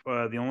camp.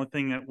 The only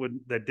thing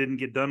that didn't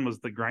get done was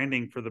the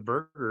grinding for the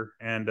burger.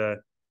 And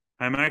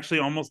I'm actually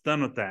almost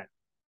done with that.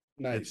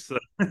 Nice.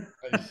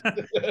 Nice.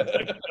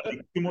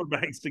 2 more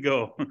bags to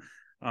go.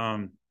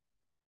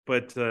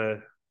 But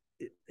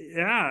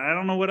yeah, I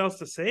don't know what else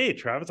to say,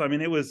 Travis. I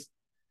mean, it was,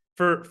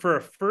 for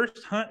a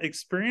first hunt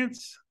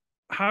experience,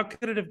 how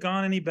could it have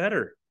gone any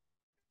better?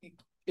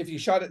 If you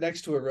shot it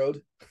next to a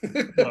road.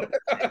 No,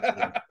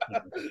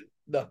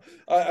 no,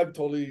 I'm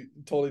totally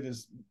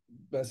just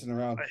messing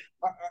around.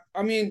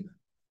 I mean,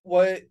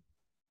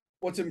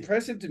 what's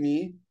impressive to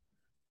me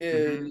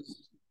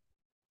is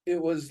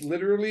it was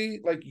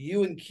literally like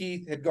you and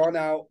Keith had gone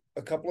out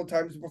a couple of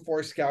times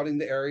before scouting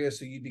the area,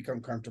 so you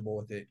become comfortable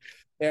with it.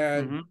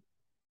 And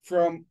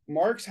from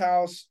Mark's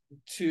house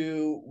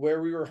to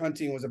where we were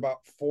hunting was about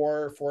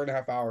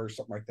 4.5 hours,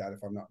 something like that,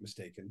 if I'm not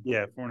mistaken.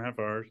 Yeah, 4.5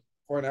 hours.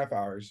 4.5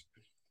 hours.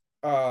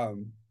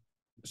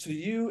 So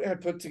you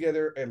had put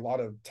together a lot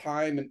of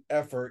time and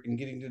effort in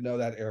getting to know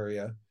that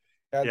area.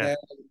 And then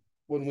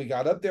when we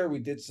got up there, we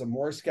did some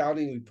more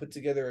scouting. We put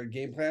together a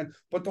game plan.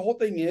 But the whole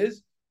thing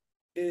is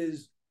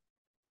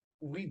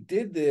we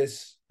did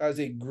this as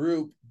a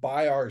group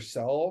by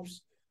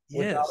ourselves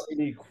without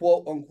any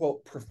quote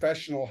unquote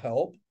professional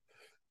help.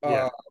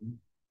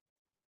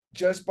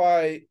 Just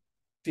by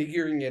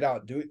figuring it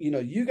out.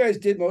 You guys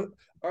did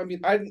I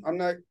mean, I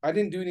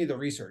didn't do any of the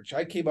research.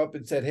 I came up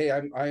and said, hey,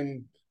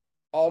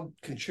 I'll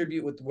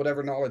contribute with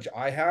whatever knowledge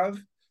I have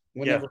Yeah.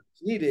 whenever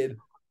it's needed,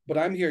 but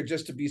I'm here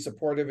just to be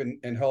supportive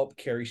and help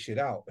carry shit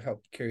out,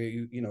 help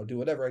carry, do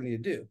whatever I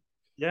need to do.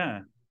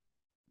 Yeah.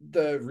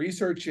 The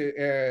research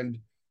and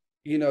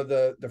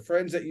the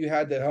friends that you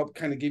had that helped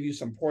kind of give you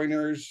some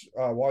pointers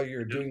while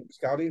you're doing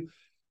scouting.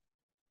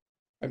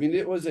 I mean,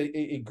 it was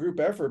a group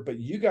effort, but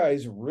you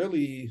guys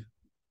really,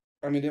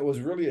 I mean, it was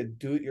really a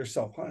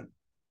do-it-yourself hunt.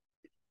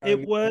 I It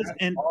mean, was. that's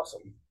And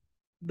awesome.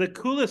 the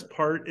coolest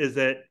part is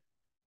that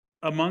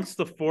amongst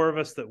the four of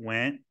us that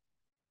went,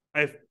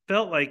 I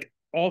felt like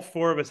all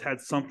four of us had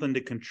something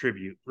to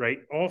contribute, right?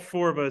 All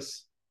four of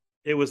us,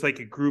 it was like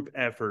a group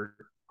effort.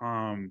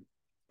 And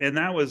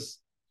that was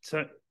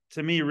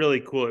to me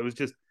really cool. It was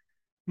just,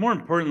 more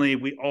importantly,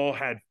 we all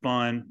had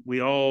fun.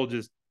 We all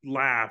just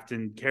laughed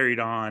and carried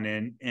on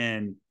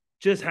and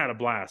just had a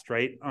blast,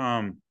 right?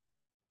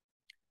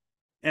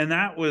 And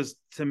that was,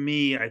 to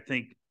me, I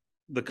think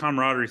the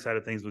camaraderie side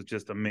of things was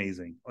just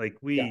amazing. Like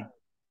Yeah.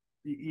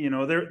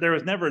 there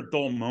was never a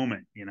dull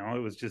moment. It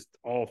was just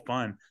all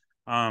fun.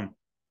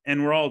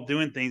 And we're all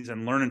doing things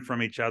and learning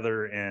from each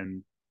other,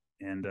 and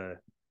I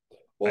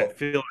Well,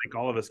 feel like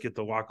all of us get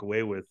to walk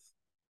away with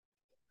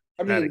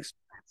I that mean,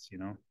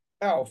 experience.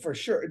 oh, for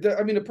sure.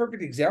 I mean, a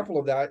perfect example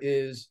of that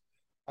is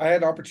I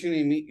had an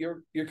opportunity to meet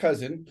your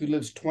cousin who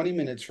lives 20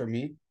 minutes from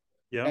me,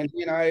 Yep. and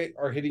he and I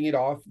are hitting it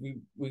off.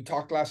 We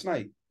talked last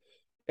night,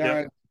 Yep.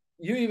 and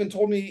you even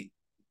told me.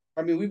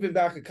 I mean, we've been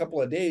back a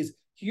couple of days.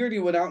 He already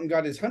went out and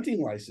got his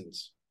hunting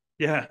license.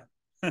 Yeah.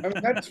 I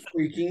mean, that's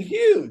freaking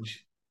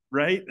huge.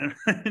 Right.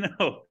 I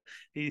know.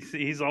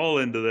 He's all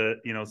into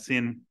the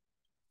seeing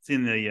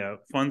the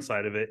fun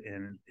side of it,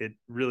 and it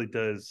really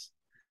does.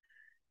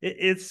 It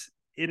is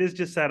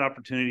just that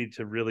opportunity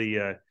to really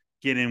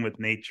get in with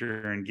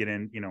nature and get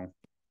in,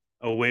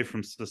 away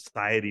from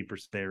society per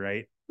se,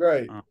 right?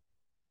 Right.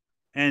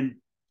 And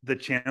the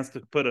chance to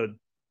put a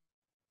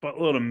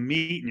buttload of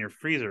meat in your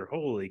freezer.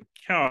 Holy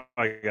cow!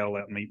 I gotta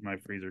let meat in my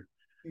freezer.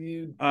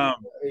 You Um,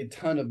 a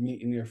ton of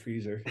meat in your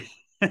freezer.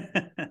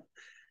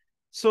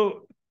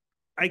 so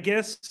I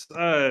guess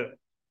as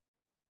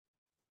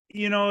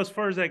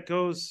far as that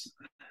goes,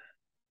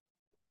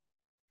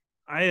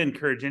 I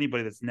encourage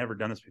anybody that's never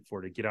done this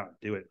before to get out and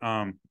do it.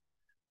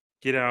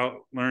 Get out,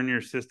 learn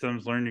your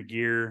systems, learn your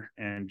gear,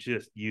 and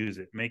just use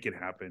it, make it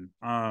happen.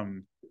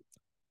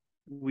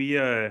 We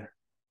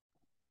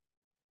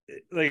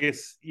like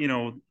it's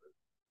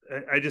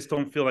I just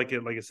don't feel like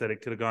it. Like I said,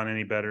 it could have gone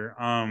any better.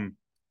 I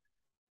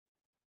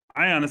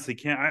honestly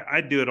can't.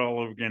 I'd do it all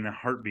over again in a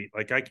heartbeat.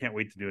 Like I can't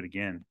wait to do it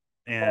again,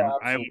 and Oh,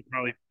 I would absolutely.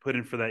 probably put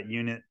in for that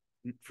unit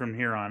from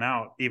here on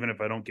out, even if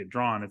I don't get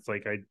drawn. It's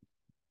like I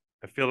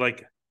feel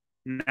like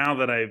now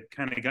that I've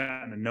kind of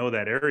gotten to know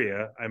that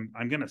area,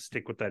 I'm gonna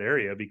stick with that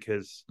area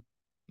because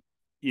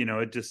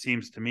it just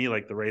seems to me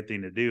like the right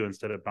thing to do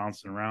instead of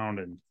bouncing around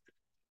and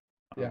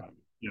Yeah.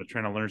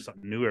 trying to learn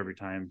something new every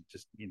time.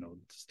 Just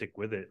stick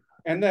with it.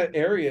 And that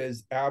area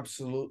is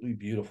absolutely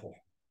beautiful.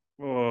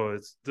 Oh,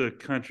 it's the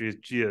country is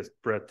just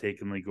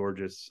breathtakingly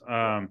gorgeous.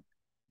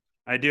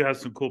 I do have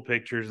some cool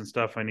pictures and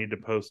stuff I need to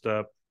post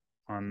up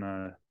on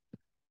the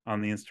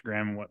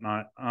Instagram and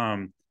whatnot.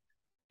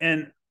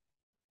 And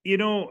you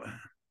know,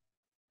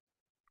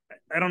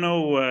 I don't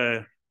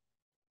know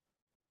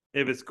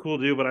if it's cool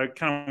to do, but I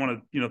kind of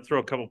want to throw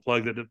a couple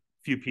plugs at a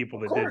few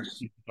people Of that did course.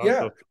 talk. Yeah.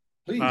 So,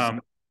 Please.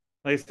 um,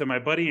 like I said, my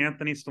buddy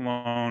Anthony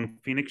Stallone,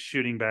 Phoenix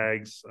Shooting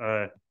Bags.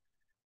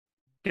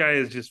 Guy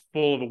is just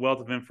full of a wealth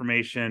of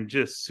information,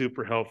 just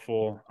super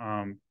helpful.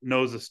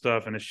 Knows the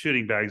stuff, and his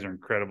shooting bags are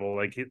incredible.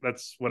 Like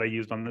that's what I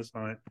used on this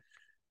hunt.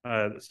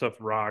 The stuff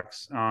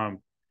rocks. And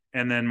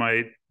then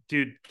my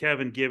dude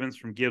Kevin Gibbons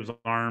from Gibbs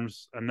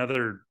Arms,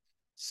 another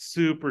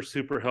super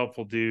super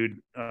helpful dude.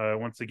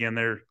 Once again,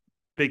 they're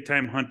big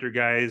time hunter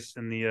guys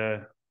in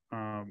the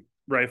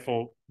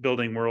rifle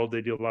building world.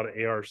 They do a lot of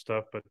AR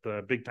stuff,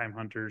 but big time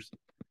hunters.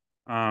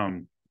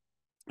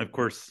 Of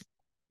course,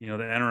 the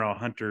NRL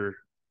hunter,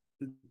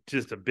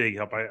 just a big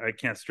help. I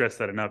can't stress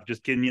that enough.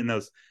 Just getting you in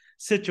those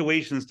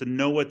situations to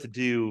know what to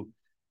do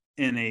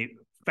in a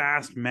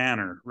fast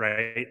manner,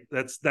 right?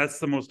 That's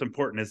the most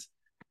important. Is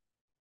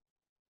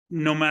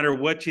no matter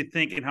what you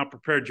think and how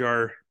prepared you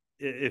are,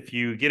 if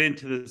you get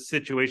into the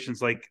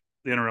situations like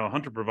the NRL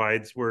hunter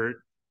provides,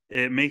 where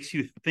it makes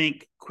you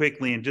think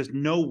quickly and just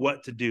know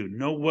what to do,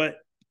 know what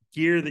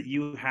gear that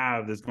you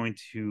have is going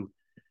to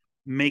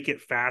make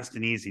it fast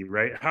and easy,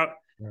 right? Right.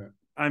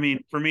 I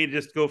mean, for me to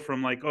just go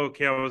from like,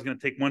 okay, I was going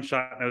to take one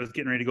shot and I was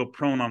getting ready to go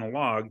prone on a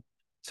log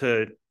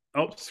to,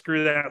 oh,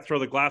 screw that, throw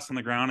the glass on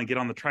the ground and get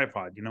on the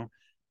tripod,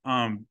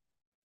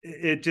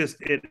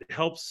 it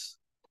helps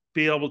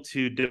be able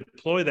to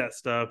deploy that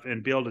stuff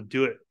and be able to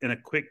do it in a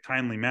quick,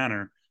 timely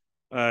manner.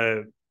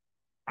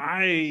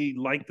 I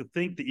like to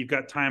think that you've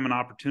got time and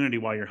opportunity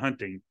while you're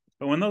hunting,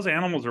 but when those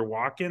animals are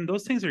walking,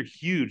 those things are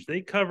huge.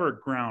 They cover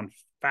ground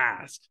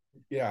fast,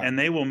 Yeah. and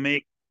they will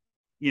make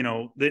you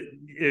know, that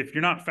if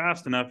you're not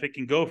fast enough, it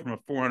can go from a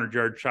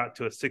 400-yard shot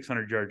to a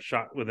 600-yard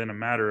shot within a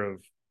matter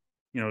of,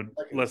 you know,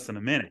 less than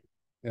a minute.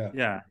 Yeah.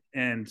 Yeah.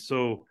 And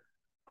so,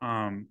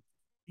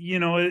 you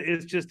know,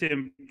 it's just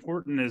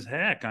important as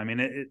heck. I mean,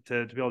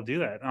 to be able to do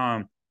that.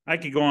 I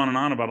could go on and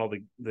on about all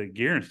the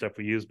gear and stuff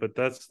we use, but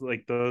that's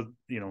like those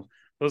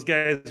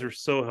guys are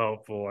so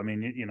helpful. I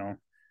mean, you know,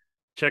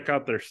 check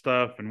out their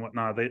stuff and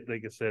whatnot. They,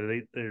 like I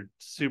said, they're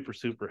super,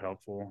 super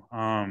helpful.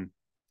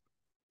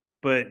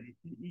 But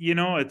you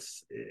know,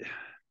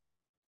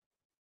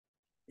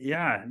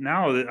 yeah,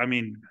 now I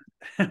mean,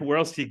 where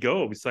else do you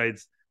go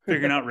besides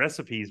figuring out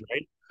recipes,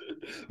 right?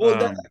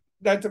 Well,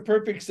 that's a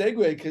perfect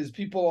segue because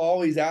people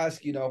always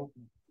ask, you know,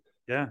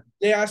 yeah,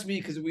 they ask me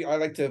because I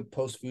like to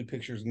post food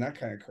pictures and that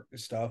kind of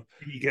stuff.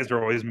 you guys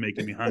are always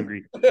making me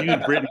hungry. You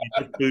and Brittany,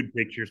 food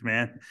pictures,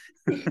 man.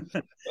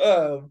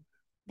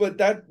 But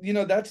that, you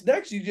know, that's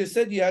next. You just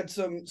said you had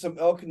some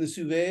elk in the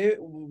sous vide.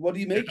 What are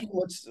you making?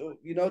 What's,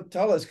 you know,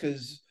 tell us,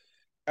 because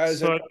as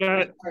so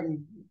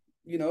I'm,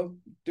 you know,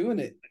 doing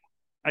it.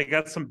 I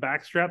got some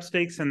backstrap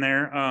steaks in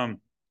there.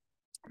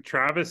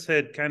 Travis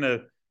had kind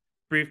of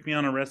briefed me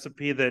on a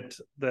recipe that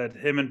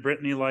him and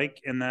Brittany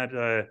like, and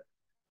that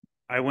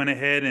I went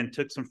ahead and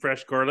took some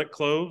fresh garlic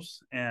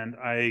cloves and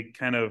I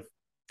kind of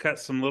cut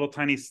some little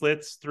tiny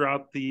slits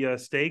throughout the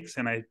steaks,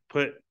 and I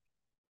put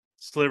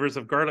slivers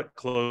of garlic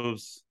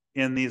cloves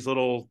in these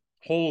little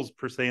holes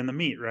per se in the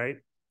meat, right?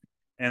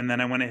 And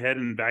then I went ahead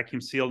and vacuum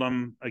sealed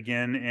them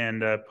again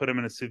and put them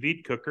in a sous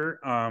vide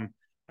cooker. I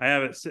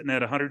have it sitting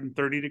at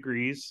 130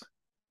 degrees.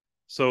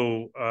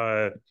 So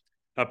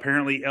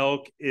apparently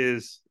elk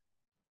is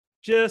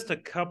just a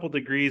couple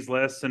degrees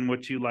less than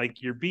what you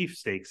like your beef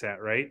steaks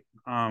at, right?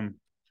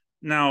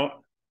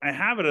 Now I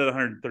have it at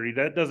 130.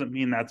 That doesn't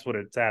mean that's what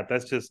it's at.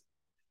 That's just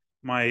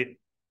my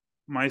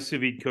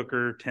sous vide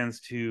cooker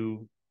tends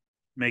to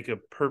make a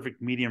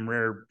perfect medium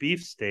rare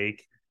beef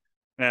steak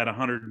at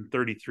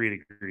 133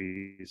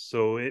 degrees.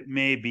 So it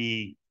may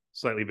be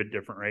slightly bit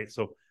different, right?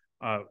 So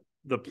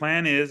the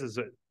plan is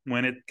that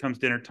when it comes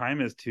dinner time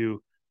is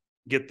to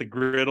get the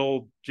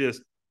griddle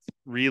just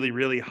really,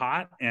 really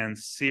hot and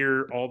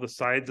sear all the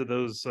sides of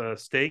those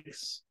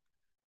steaks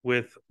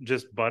with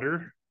just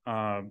butter.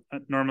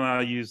 Normally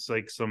I'll use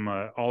like some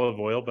olive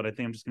oil, but I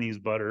think I'm just going to use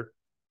butter.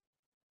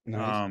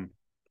 Nice.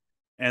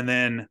 And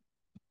then,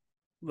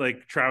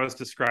 like Travis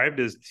described,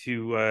 is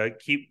to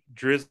keep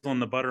drizzling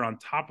the butter on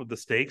top of the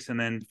steaks and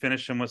then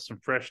finish them with some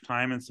fresh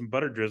thyme and some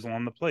butter drizzle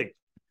on the plate.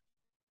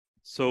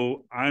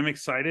 So I'm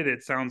excited.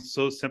 It sounds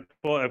so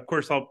simple. Of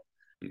course, I'll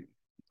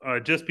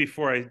just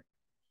before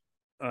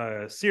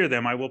I sear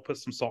them, I will put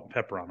some salt and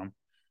pepper on them.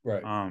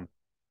 Right.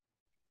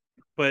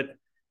 But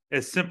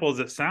as simple as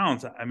it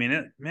sounds, I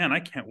mean, man,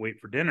 I can't wait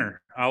for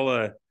dinner.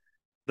 I'll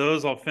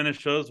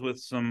finish those with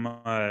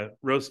some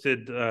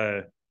roasted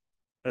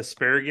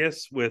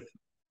asparagus with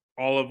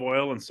olive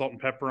oil and salt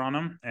and pepper on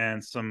them,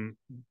 and some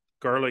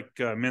garlic,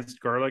 minced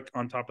garlic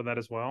on top of that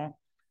as well.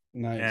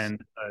 Nice. And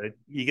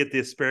you get the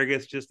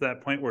asparagus just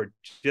that point where it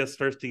just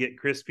starts to get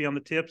crispy on the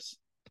tips.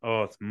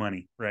 Oh, it's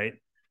money, right?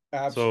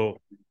 Absolutely.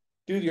 So,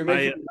 dude, you're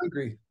making me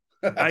hungry.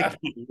 I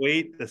can't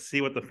wait to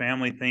see what the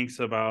family thinks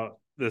about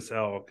this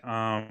elk.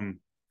 I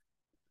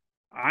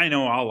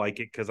know I'll like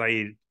it because I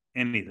eat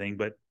anything,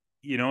 but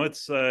you know,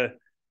 it's I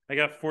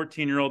got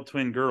 14-year-old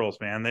twin girls,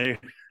 man.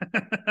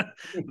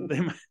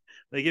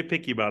 They get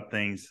picky about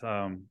things.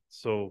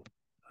 So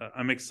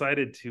I'm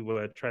excited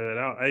to try that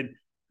out.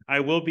 I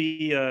will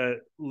be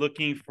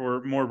looking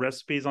for more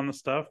recipes on the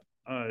stuff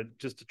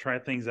just to try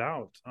things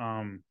out.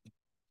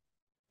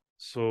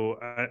 So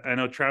I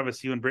know,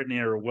 Travis, you and Brittany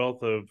are a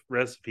wealth of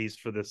recipes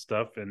for this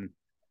stuff, and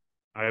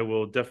I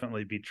will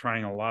definitely be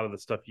trying a lot of the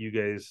stuff you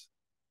guys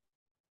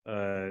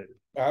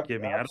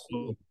give me. I don't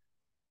know,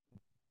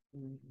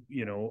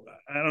 you know,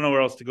 I don't know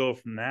where else to go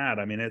from that.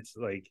 I mean, it's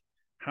like,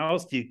 how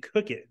else do you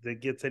cook it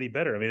that gets any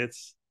better? I mean,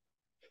 it's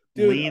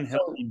lean,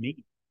 healthy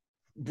meat.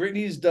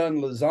 Brittany's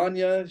done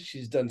lasagna.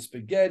 She's done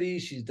spaghetti.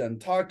 She's done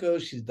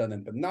tacos. She's done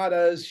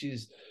empanadas.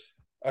 She's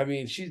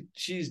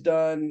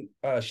done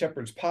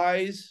shepherd's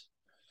pies.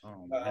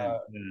 Oh, man.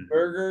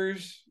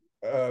 Burgers.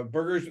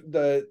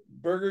 The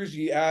burgers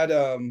you add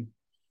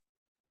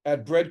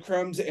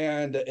breadcrumbs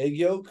and egg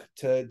yolk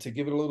to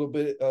give it a little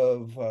bit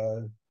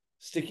of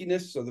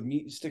stickiness, so the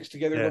meat sticks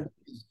together.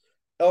 Yeah.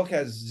 Elk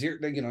has zero,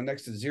 you know,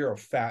 next to zero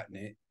fat in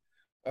it.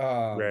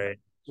 Right.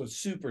 So it's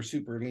super,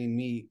 super lean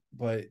meat.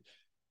 But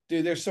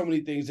dude, there's so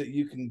many things that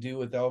you can do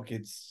with elk.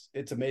 It's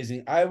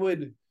amazing. I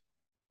would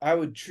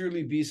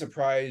truly be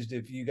surprised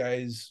if you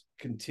guys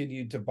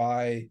continued to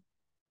buy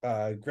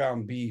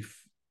ground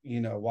beef,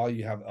 you know, while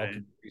you have elk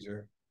in the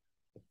freezer.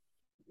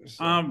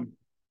 So.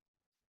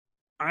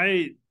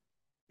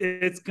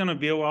 It's gonna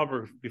be a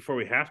while before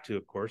we have to,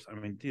 of course. I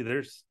mean, dude,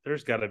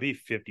 there's got to be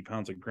 50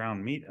 pounds of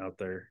ground meat out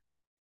there.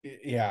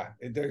 Yeah,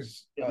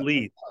 there's at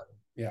least.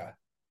 Yeah,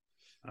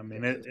 I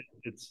mean,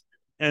 it's,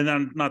 and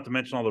then not to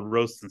mention all the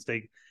roasts and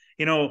steak.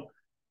 You know,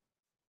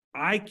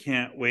 I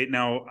can't wait.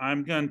 Now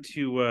I'm going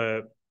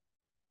to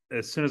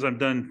as soon as I'm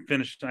done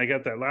finished, I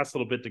got that last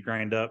little bit to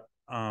grind up.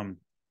 I'm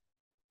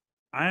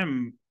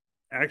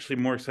actually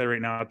more excited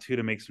right now too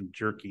to make some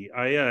jerky.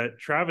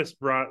 Travis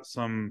brought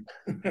some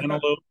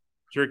antelope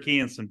jerky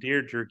and some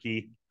deer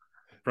jerky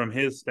from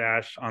his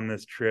stash on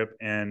this trip,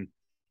 and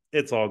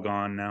it's all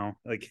gone now.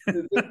 Like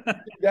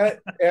That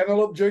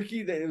antelope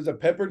jerky, that it was a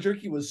pepper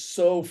jerky, was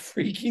so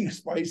freaking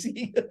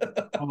spicy.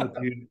 oh,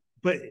 dude.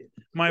 But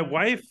my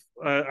wife,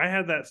 I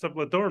had that stuff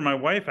left over. My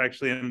wife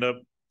actually ended up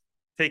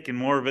taking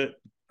more of it.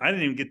 I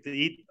didn't even get to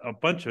eat a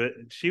bunch of it.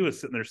 She was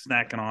sitting there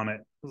snacking on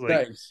it. I was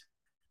like, Nice.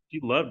 she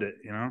loved it,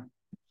 you know.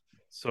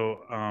 So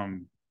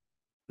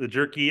the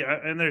jerky,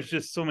 and there's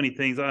just so many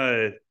things.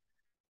 I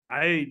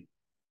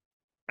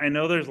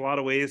know there's a lot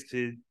of ways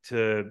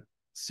to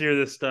sear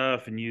this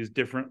stuff and use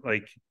different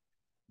like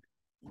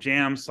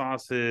jam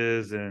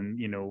sauces and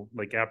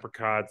like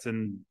apricots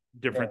and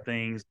different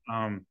things.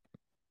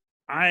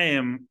 I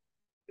am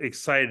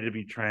excited to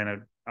be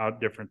trying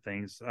out different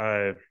things,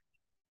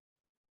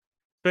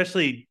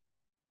 especially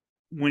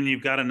when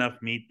you've got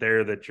enough meat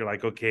there that you're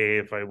like, okay,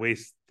 if I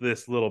waste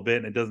this little bit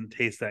and it doesn't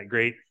taste that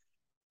great,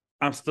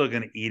 I'm still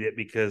going to eat it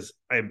because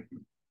I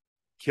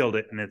killed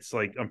it and it's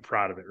like I'm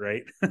proud of it,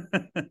 right?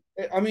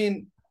 I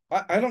mean,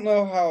 I don't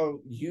know how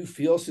you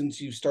feel since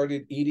you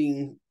started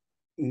eating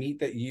meat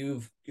that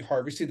you've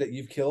harvested, that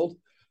you've killed,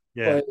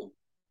 Yeah. but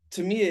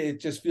to me,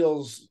 it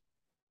feels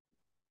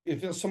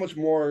so much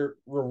more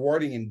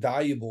rewarding and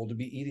valuable to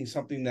be eating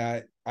something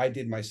that I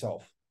did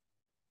myself.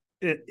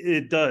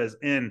 It does.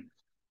 And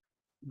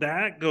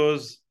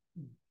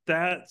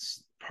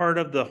that's part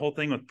of the whole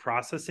thing with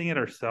processing it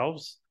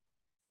ourselves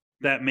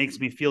that makes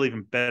me feel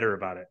even better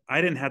about it.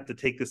 I didn't have to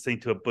take this thing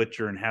to a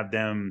butcher and have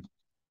them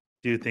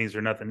do things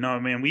or nothing. No,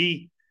 man,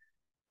 we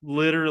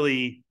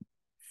literally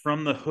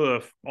from the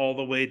hoof all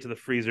the way to the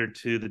freezer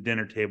to the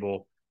dinner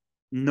table,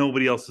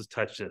 nobody else has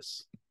touched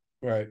this.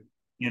 Right.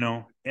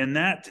 And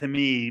that to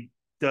me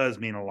does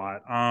mean a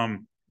lot.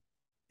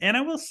 And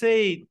I will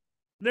say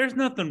there's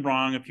nothing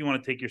wrong if you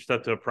want to take your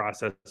stuff to a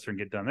processor and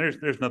get done.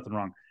 There's nothing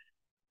wrong.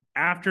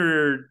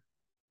 After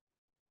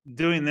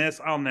doing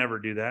this, I'll never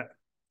do that.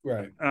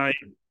 Right.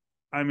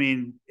 I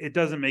mean, it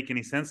doesn't make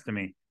any sense to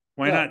me.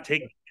 Why not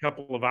take a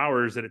couple of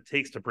hours that it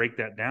takes to break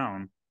that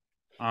down,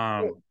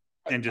 and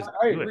just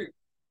I do agree. it?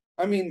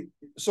 I mean,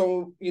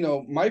 so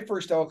my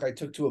first elk I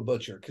took to a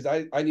butcher because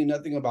I knew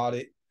nothing about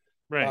it,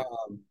 Right.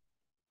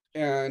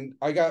 and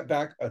I got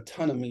back a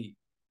ton of meat.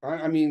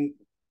 I mean,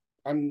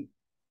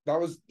 that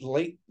was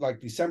late, like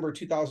December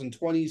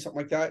 2020,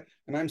 something like that,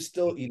 and I'm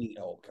still eating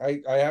elk.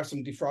 I have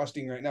some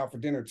defrosting right now for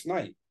dinner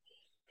tonight.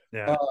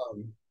 Yeah.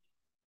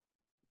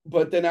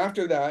 But then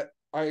after that,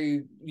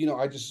 I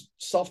just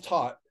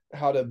self-taught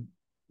how to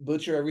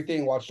butcher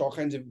everything, watched all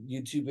kinds of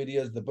YouTube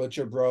videos, the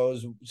Butcher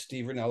Bros,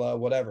 Steve Rinella,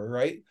 whatever,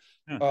 right?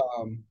 Yeah.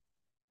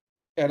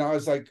 And I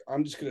was like,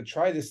 I'm just gonna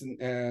try this,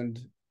 and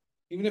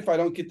even if I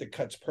don't get the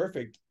cuts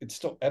perfect, it's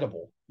still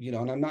edible,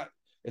 and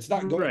it's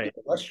not going Right.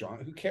 to a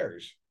restaurant. Who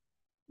cares?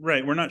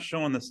 Right. We're not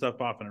showing this stuff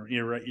off, and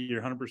you're right.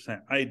 You're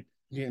 100%. And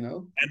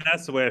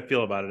that's the way I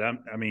feel about it.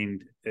 I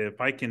mean, if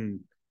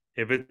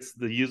it's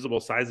the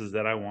usable sizes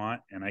that I want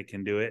and I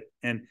can do it,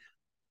 and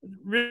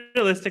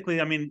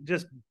realistically, I mean,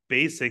 just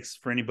basics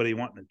for anybody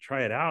wanting to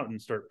try it out and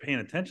start paying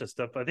attention to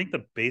stuff. I think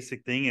the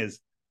basic thing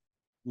is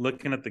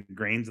looking at the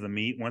grains of the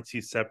meat. Once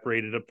you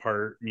separate it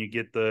apart and you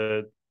get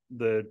the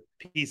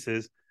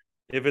pieces,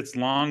 if it's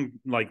long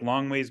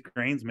ways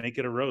grains, make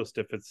it a roast.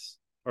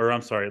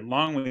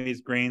 Long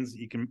ways grains,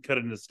 you can cut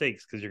it into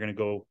steaks because you're going to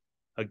go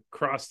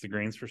across the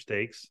grains for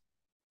steaks,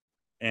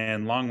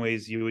 and long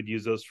ways you would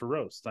use those for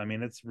roast. I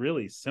mean, it's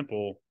really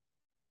simple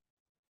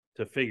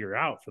to figure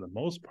out for the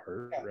most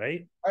part,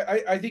 right?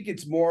 I think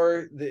it's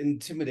more the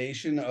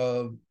intimidation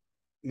of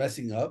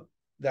messing up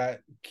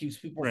that keeps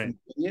people from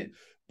doing it.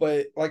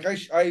 But like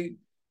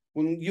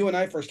when you and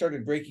I first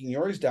started breaking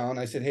yours down,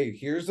 I said, hey,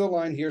 here's a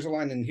line, here's a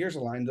line, and here's a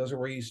line. Those are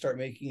where you start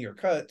making your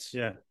cuts.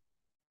 Yeah.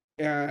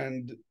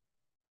 And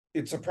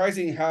it's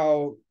surprising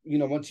how,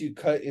 once you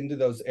cut into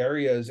those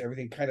areas,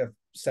 everything kind of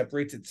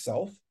separates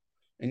itself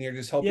and you're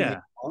just helping it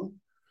along.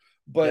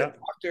 But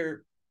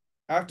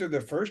after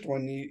the first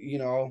one,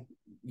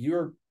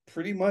 you're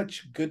pretty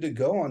much good to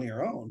go on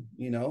your own,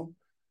 you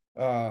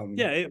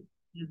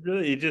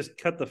just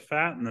cut the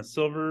fat and the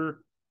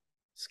silver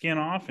skin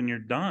off and you're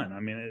done. I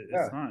mean,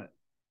 it's not.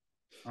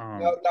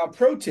 Now,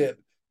 pro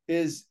tip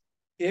is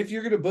if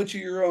you're going to butcher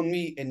your own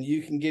meat and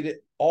you can get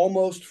it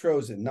almost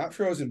frozen, not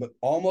frozen, but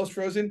almost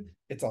frozen,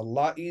 it's a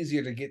lot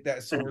easier to get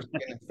that silver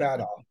skin and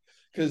fat off.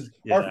 Because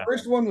our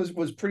first one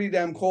was pretty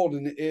damn cold,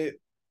 and it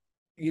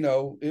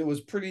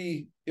was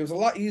a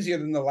lot easier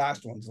than the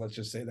last ones. Let's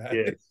just say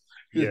that.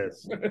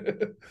 Yes.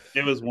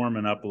 It was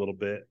warming up a little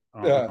bit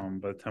by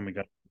the time we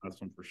got the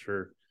last one for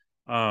sure.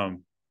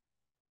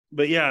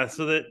 But yeah,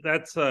 so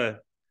that's a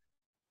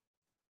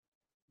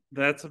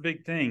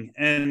big thing.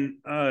 And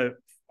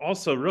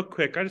also real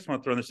quick, I just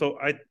want to throw in this. So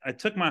I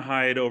took my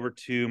hide over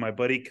to my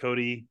buddy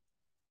Cody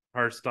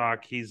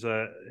Harstock. He's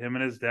him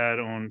and his dad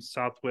own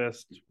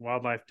Southwest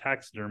Wildlife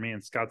Taxidermy in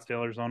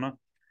Scottsdale, Arizona.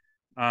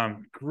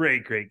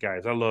 Great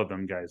guys. I love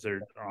them guys.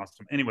 They're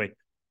awesome. Anyway,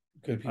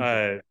 Good people.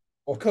 uh,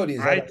 Well, Cody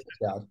is I that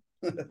down.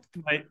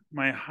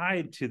 my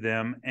hide to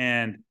them,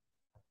 and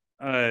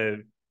uh,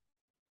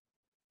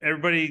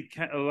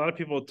 a lot of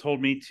people told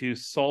me to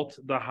salt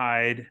the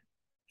hide,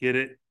 get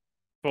it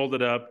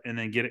folded up, and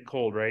then get it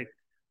cold. Right?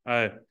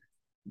 Uh,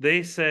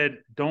 they said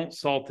don't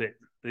salt it.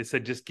 They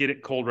said just get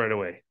it cold right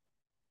away.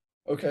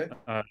 Okay.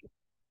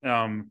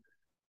 Um,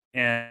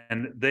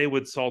 and they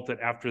would salt it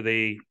after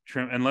they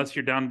trim, unless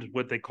you're down to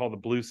what they call the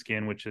blue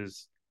skin, which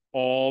is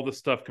all the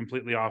stuff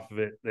completely off of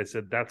it. They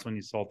said that's when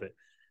you salt it.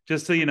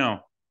 Just so you know,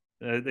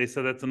 they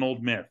said that's an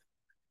old myth.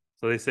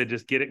 So they said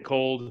just get it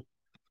cold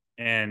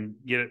and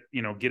get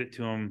it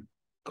to them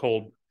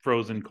cold,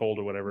 frozen cold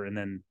or whatever, and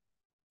then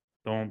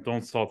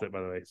don't salt it.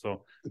 By the way,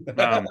 so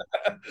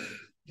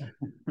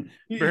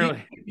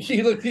barely.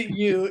 He looked at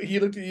you. He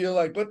looked at you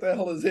like, "What the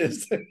hell is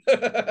this?"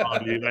 Oh,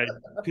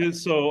 dude,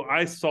 so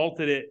I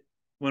salted it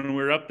when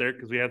we were up there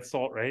because we had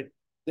salt, right?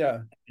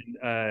 Yeah.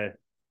 And,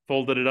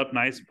 folded it up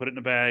nice, put it in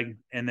a bag,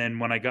 and then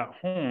when I got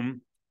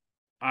home,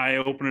 I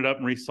opened it up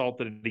and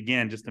resalted it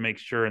again just to make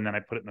sure, and then I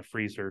put it in the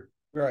freezer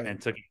Right.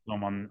 and took it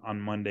home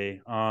on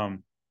Monday.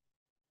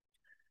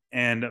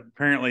 And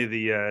apparently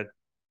the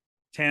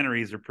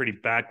tanneries are pretty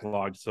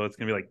backlogged, so it's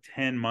gonna be like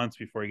 10 months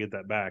before I get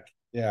that back.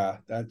 Yeah,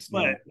 that's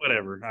But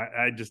whatever.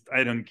 I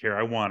don't care.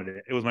 I wanted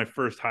it. It was my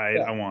first hide.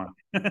 Yeah. I wanted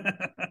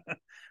it.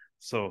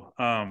 So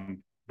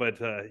but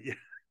yeah.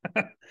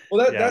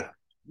 Well,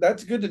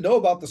 that's good to know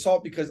about the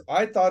salt, because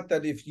I thought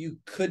that if you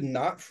could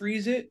not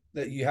freeze it,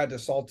 that you had to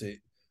salt it,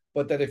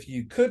 but that if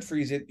you could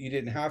freeze it, you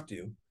didn't have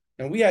to.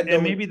 And we had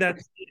maybe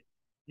that's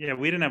we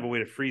didn't have a way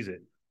to freeze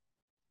it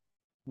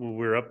when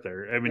we were up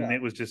there. I mean,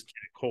 it was just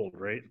cold,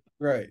 right?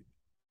 Right.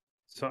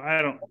 So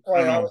I don't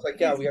was like,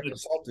 yeah, we have to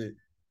salt it.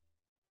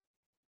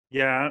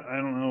 Yeah, I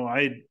don't know.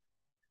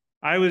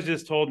 I was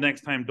just told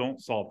next time don't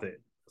salt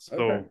it.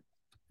 So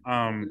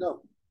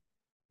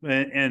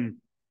and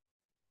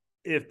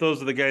if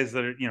those are the guys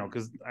that are,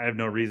 because I have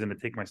no reason to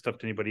take my stuff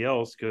to anybody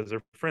else because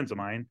they're friends of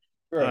mine.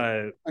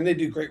 Right. And they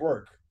do great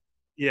work.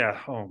 Yeah.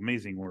 Oh,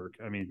 amazing work.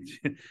 I mean,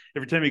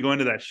 every time you go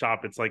into that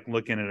shop, it's like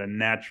looking at a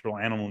natural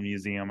animal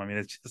museum. I mean,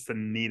 it's just the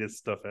neatest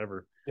stuff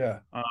ever.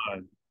 Yeah.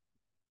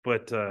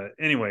 But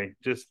anyway,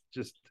 just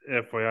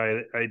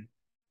FYI,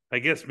 I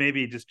guess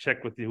maybe just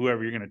check with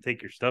whoever you're going to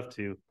take your stuff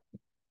to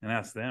and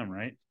ask them,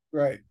 right?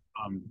 Right.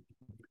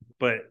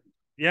 But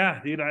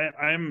yeah, dude,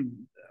 I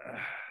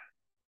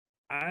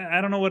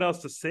don't know what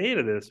else to say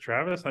to this,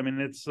 Travis. I mean,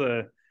 it's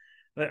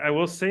I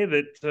will say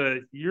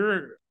that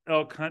your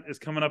elk hunt is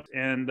coming up,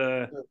 and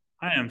I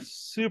am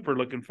super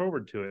looking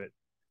forward to it.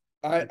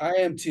 I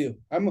am too.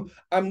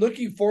 I'm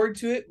looking forward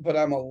to it, but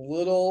I'm a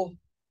little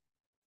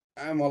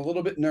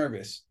bit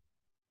nervous.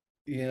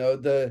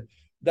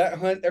 That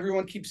hunt,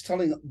 everyone keeps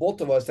telling both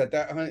of us that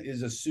hunt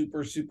is a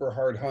super, super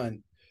hard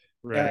hunt.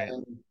 Right.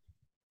 And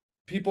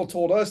people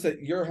told us that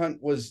your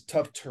hunt was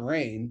tough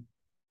terrain.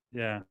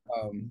 Yeah.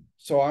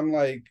 So I'm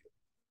like,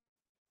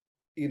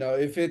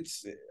 if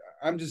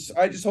I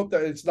just hope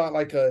that it's not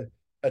like a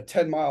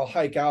 10-mile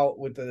hike out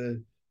with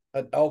an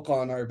elk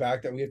on our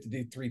back that we have to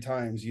do 3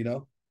 times,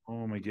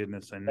 Oh my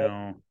goodness, I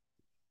know.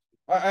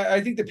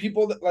 I think the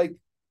people that like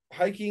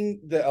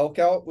hiking the elk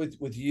out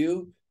with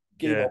you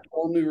gave a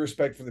whole new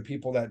respect for the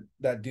people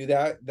that do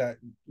that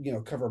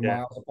cover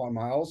miles upon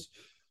miles,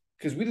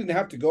 because we didn't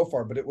have to go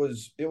far, but it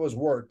was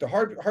work. The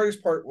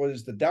hardest part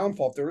was the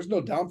downfall. If there was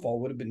no downfall,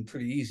 it would have been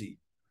pretty easy.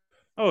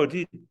 Oh,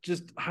 dude,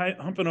 just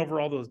humping over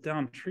all those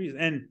down trees.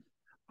 And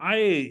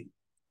I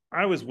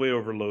was way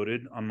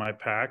overloaded on my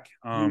pack.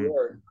 You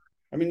were.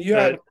 I mean, you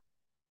had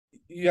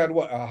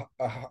what,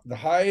 the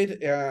hide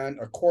and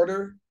a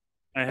quarter?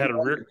 I had a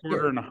rear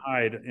quarter and a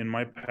hide in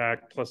my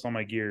pack, plus all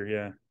my gear.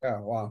 Yeah. Yeah.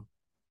 Wow.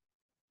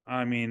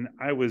 I mean,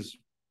 I was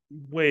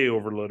way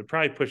overloaded,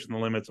 probably pushing the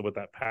limits of what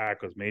that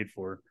pack was made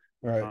for.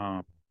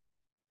 Right.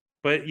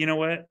 But you know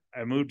what?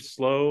 I moved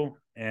slow,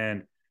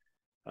 and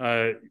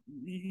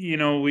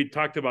we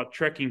talked about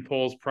trekking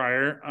poles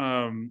prior.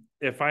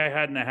 If I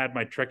hadn't had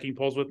my trekking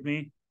poles with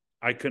me,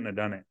 I couldn't have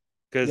done it,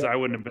 because I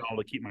wouldn't have been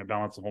able to keep my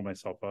balance and hold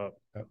myself up.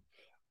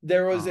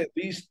 There was at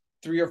least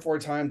 3 or 4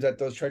 times that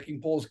those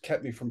trekking poles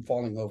kept me from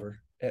falling over,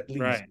 at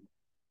least.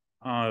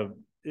 Right.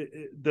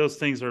 Those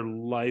things are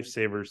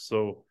lifesavers.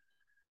 So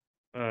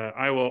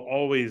I will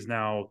always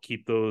now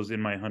keep those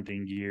in my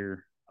hunting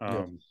gear,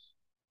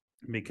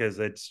 because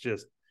it's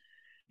just,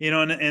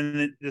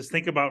 and just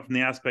think about from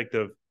the aspect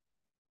of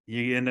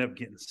you end up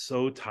getting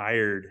so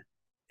tired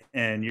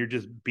and you're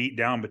just beat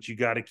down, but you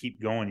got to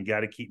keep going. You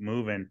got to keep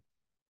moving.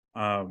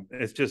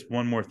 It's just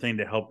one more thing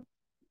to help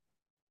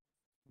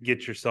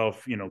get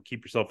yourself,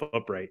 keep yourself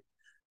upright.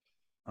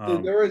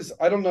 There was,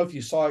 I don't know if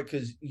you saw it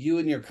because you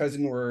and your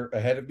cousin were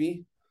ahead of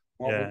me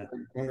when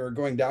we were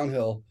going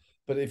downhill.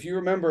 But if you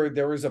remember,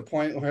 there was a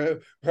point where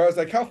I was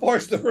like, "How far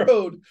is the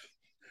road?"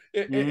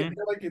 It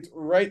felt like it's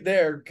right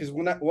there, because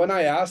when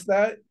I asked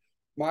that,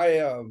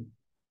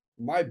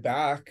 my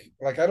back,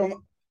 like I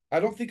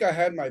don't think I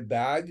had my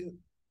bag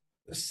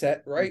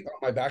set right on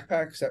my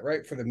backpack, set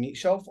right for the meat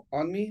shelf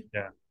on me.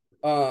 Yeah.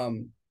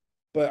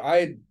 But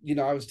I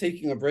was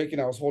taking a break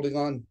and I was holding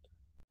on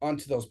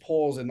onto those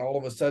poles, and all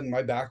of a sudden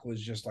my back was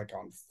just like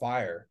on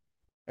fire.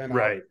 And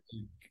Right.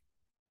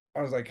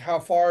 I was like, how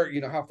far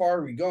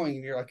are we going?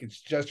 And you're like, it's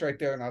just right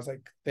there. And I was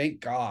like, thank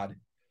God.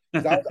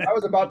 Because I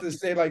was about to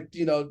say, like,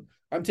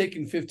 I'm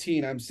taking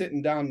 15. I'm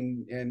sitting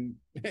down and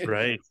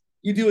Right.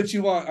 you do what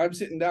you want. I'm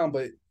sitting down,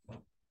 but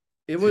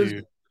it was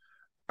Dude.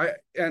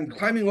 and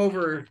climbing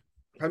over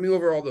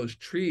all those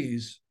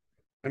trees.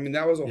 I mean,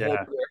 that was a whole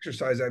Yeah.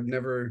 exercise I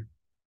never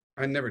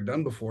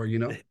done before.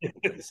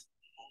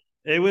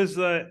 It was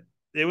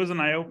it was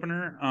an eye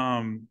opener.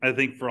 I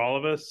think for all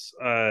of us.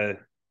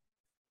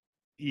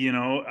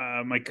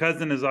 My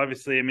cousin is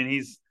obviously, I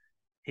mean,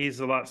 he's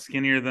a lot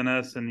skinnier than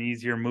us and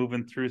easier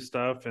moving through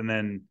stuff. And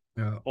then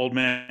Yeah. old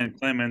man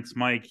Clements,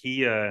 Mike,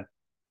 God,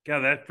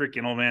 that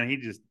freaking old man,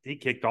 he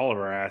kicked all of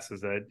our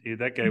asses.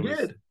 That guy He was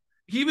did.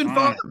 He even on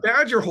found it. the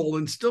badger hole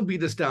and still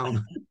beat us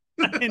down.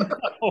 I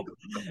know.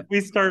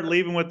 We start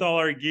leaving with all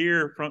our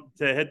gear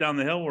to head down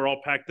the hill. We're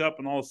all packed up,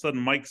 and all of a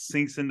sudden, Mike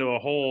sinks into a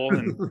hole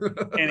and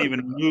can't even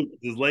move with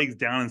his legs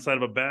down inside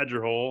of a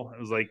badger hole. It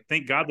was like,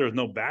 thank God there was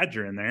no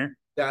badger in there.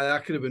 Yeah,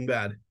 that could have been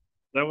bad.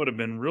 That would have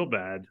been real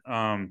bad.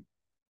 But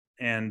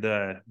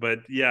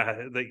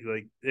yeah,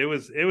 like it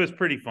was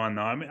pretty fun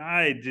though. I mean,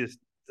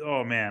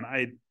 oh man,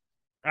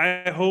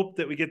 I hope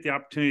that we get the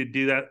opportunity to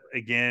do that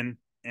again,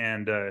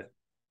 and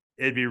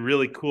it'd be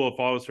really cool if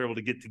all of us were able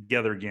to get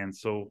together again.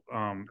 So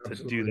to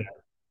do that,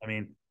 I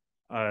mean,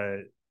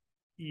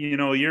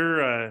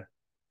 your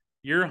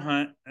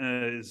hunt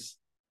is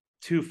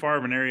too far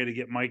of an area to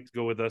get Mike to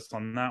go with us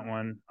on that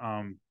one.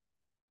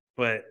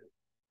 But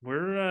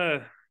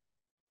we're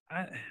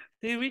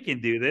dude, we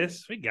can do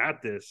this. We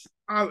got this.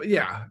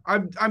 Yeah.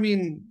 I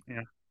mean,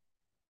 Yeah.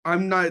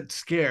 I'm not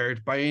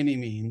scared by any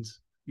means.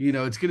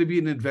 It's going to be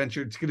an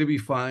adventure. It's going to be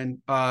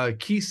fun.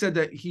 Keith said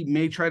that he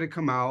may try to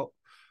come out.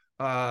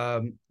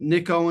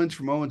 Nick Owens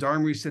from Owens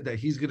Armory said that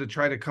he's going to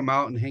try to come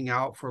out and hang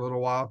out for a little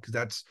while because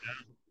that's,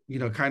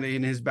 kind of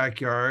in his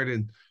backyard.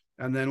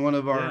 And then one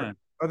of our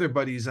other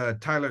buddies,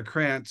 Tyler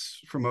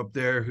Krantz from up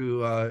there,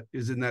 who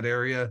is in that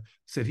area,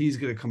 said he's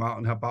going to come out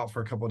and help out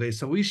for a couple of days.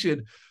 So we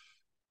should,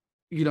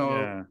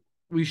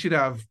 we should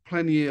have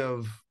plenty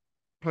of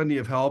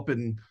help.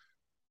 And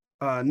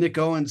Nick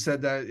Owens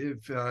said that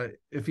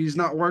if he's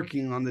not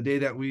working on the day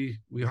that we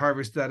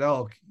harvest that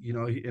elk,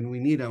 and we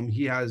need him,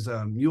 he has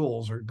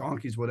mules or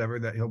donkeys, whatever,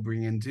 that he'll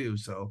bring in too.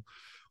 So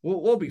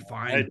we'll be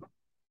fine. I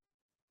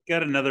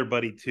got another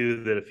buddy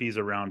too that if he's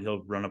around,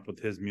 he'll run up with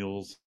his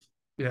mules.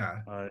 Yeah.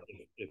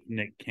 If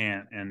Nick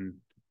can't and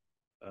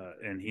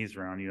he's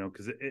around,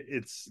 because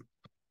it's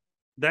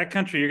that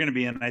country you're going to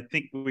be in. I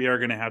think we are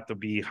going to have to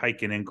be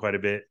hiking in quite a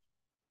bit.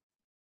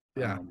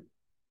 Yeah.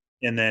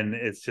 And then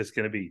it's just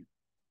going to be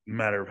a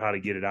matter of how to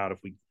get it out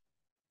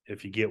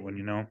if you get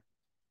one,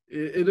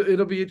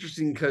 It'll be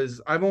interesting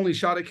because I've only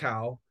shot a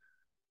cow.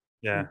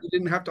 Yeah. We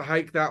didn't have to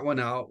hike that one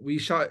out. You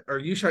shot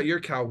your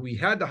cow. We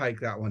had to hike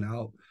that one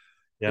out.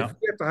 Yeah. If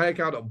we have to hike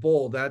out a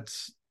bull,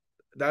 that's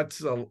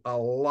a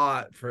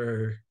lot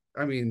for,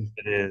 I mean,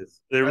 it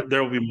is.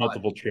 There will be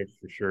multiple trips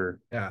for sure.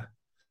 Yeah.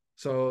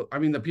 So, I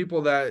mean, the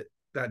people that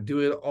do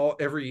it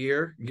every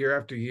year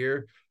after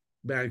year,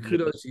 man,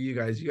 kudos to you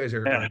guys. You guys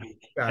are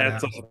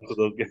badass.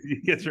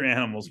 You guys are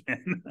animals,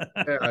 man.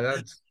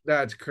 Yeah,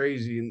 that's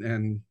crazy.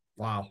 And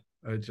wow,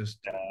 I just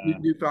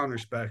newfound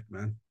respect,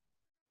 man.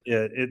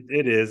 Yeah,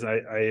 it is.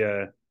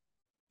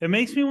 It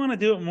makes me want to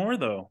do it more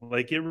though.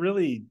 Like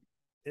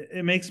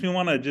it makes me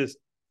want to just,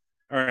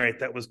 all right,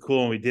 that was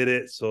cool and we did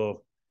it.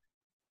 So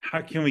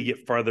how can we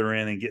get farther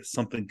in and get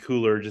something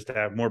cooler just to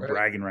have more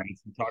bragging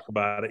rights and talk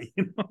about it?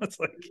 It's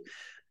like,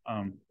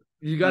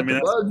 you got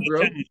the bug,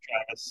 bro.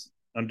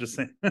 I'm just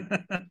saying.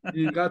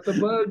 You got the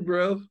bug,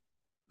 bro.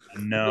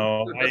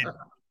 No,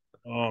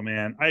 oh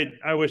man,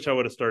 I wish I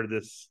would have started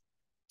this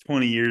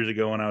 20 years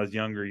ago when I was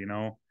younger,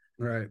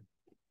 Right.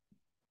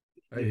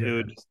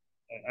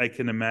 I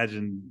can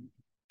imagine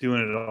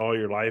doing it all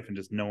your life and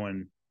just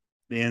knowing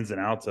the ins and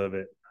outs of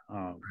it.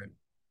 Right.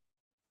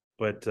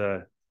 But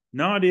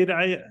no, dude,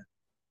 I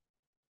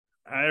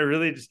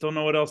really just don't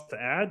know what else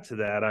to add to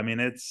that. I mean,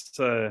 it's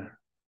I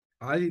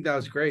think that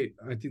was great.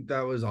 I think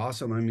that was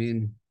awesome. I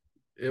mean,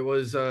 it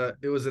was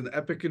an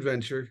epic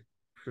adventure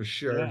for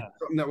sure. Yeah.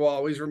 Something that we'll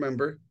always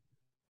remember.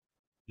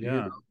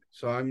 Yeah.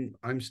 So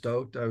I'm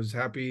stoked. I was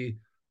happy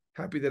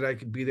that I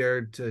could be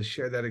there to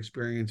share that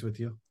experience with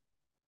you.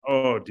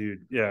 Oh,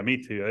 dude. Yeah,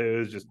 me too. It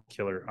was just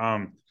killer.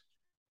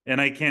 And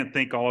I can't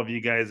thank all of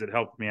you guys that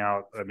helped me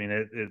out. I mean,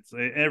 it's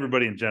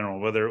everybody in general,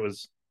 whether it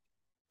was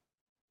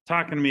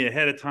talking to me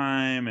ahead of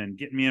time and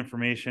getting me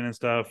information and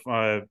stuff.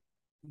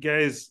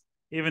 Guys,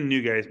 even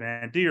new guys,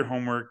 man, do your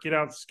homework, get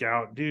out,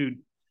 scout, dude,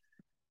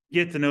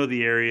 get to know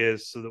the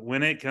areas so that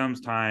when it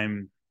comes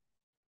time,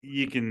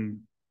 you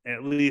can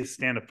at least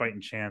stand a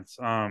fighting chance.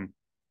 I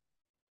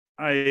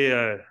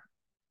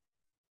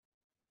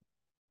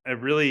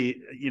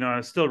really, I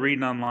was still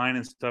reading online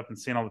and stuff and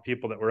seeing all the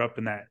people that were up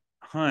in that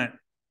hunt.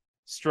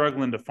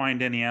 struggling to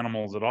find any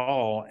animals at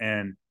all.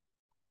 And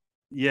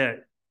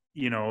yet,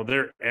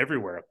 they're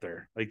everywhere up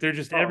there. Like they're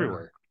just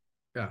everywhere.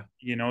 Yeah.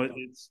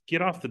 It's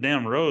get off the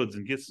damn roads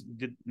and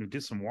do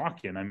some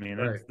walking. I mean,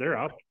 Right. they're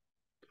out.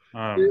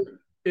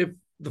 If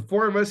the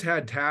four of us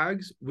had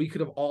tags, we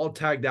could have all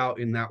tagged out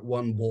in that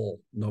one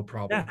bowl, no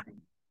problem. Yeah.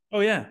 Oh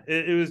yeah.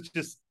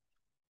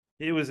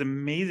 It was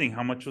amazing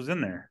how much was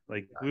in there.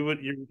 Like you're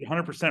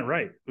 100%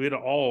 right. We had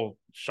all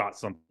shot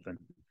something.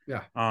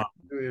 Yeah. I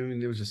mean,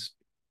 there was just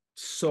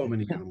so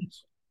many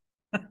animals.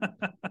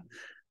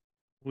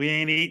 We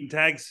ain't eating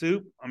tag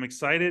soup. I'm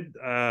excited.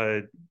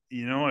 I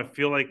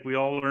feel like we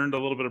all earned a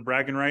little bit of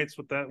bragging rights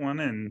with that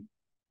one, and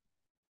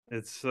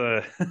it's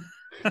it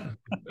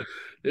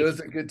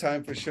was a good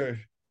time for sure.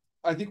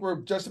 I think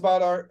we're just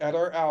about at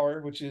our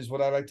hour, which is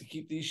what I like to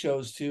keep these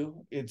shows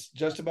to. It's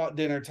just about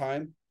dinner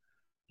time.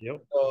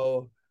 Yep.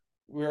 So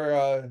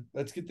we're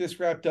let's get this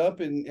wrapped up,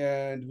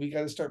 and we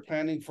got to start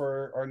planning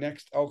for our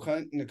next elk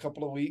hunt in a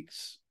couple of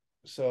weeks.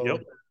 So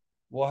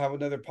we'll have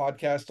another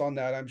podcast on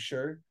that, I'm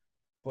sure.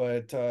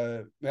 But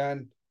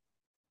man,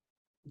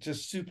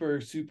 just super,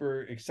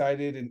 super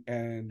excited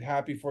and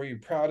happy for you.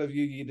 Proud of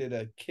you. You did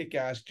a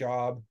kick-ass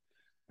job.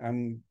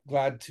 I'm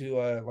glad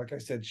to, like I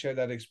said, share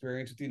that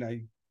experience with you. And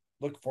I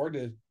look forward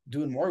to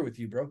doing more with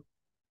you, bro.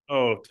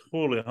 Oh,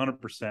 totally,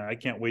 100%. I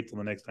can't wait till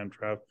the next time,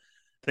 Trav.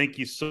 Thank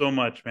you so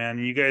much, man.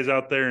 You guys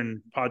out there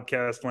in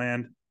podcast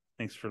land,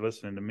 thanks for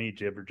listening to me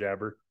jibber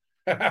jabber.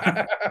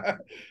 I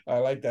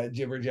like that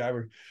jibber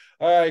jabber.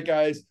 All right,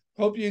 guys.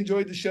 Hope you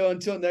enjoyed the show.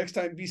 Until next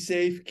time, be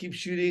safe, keep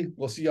shooting.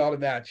 We'll see you all at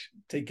the match.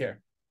 Take care.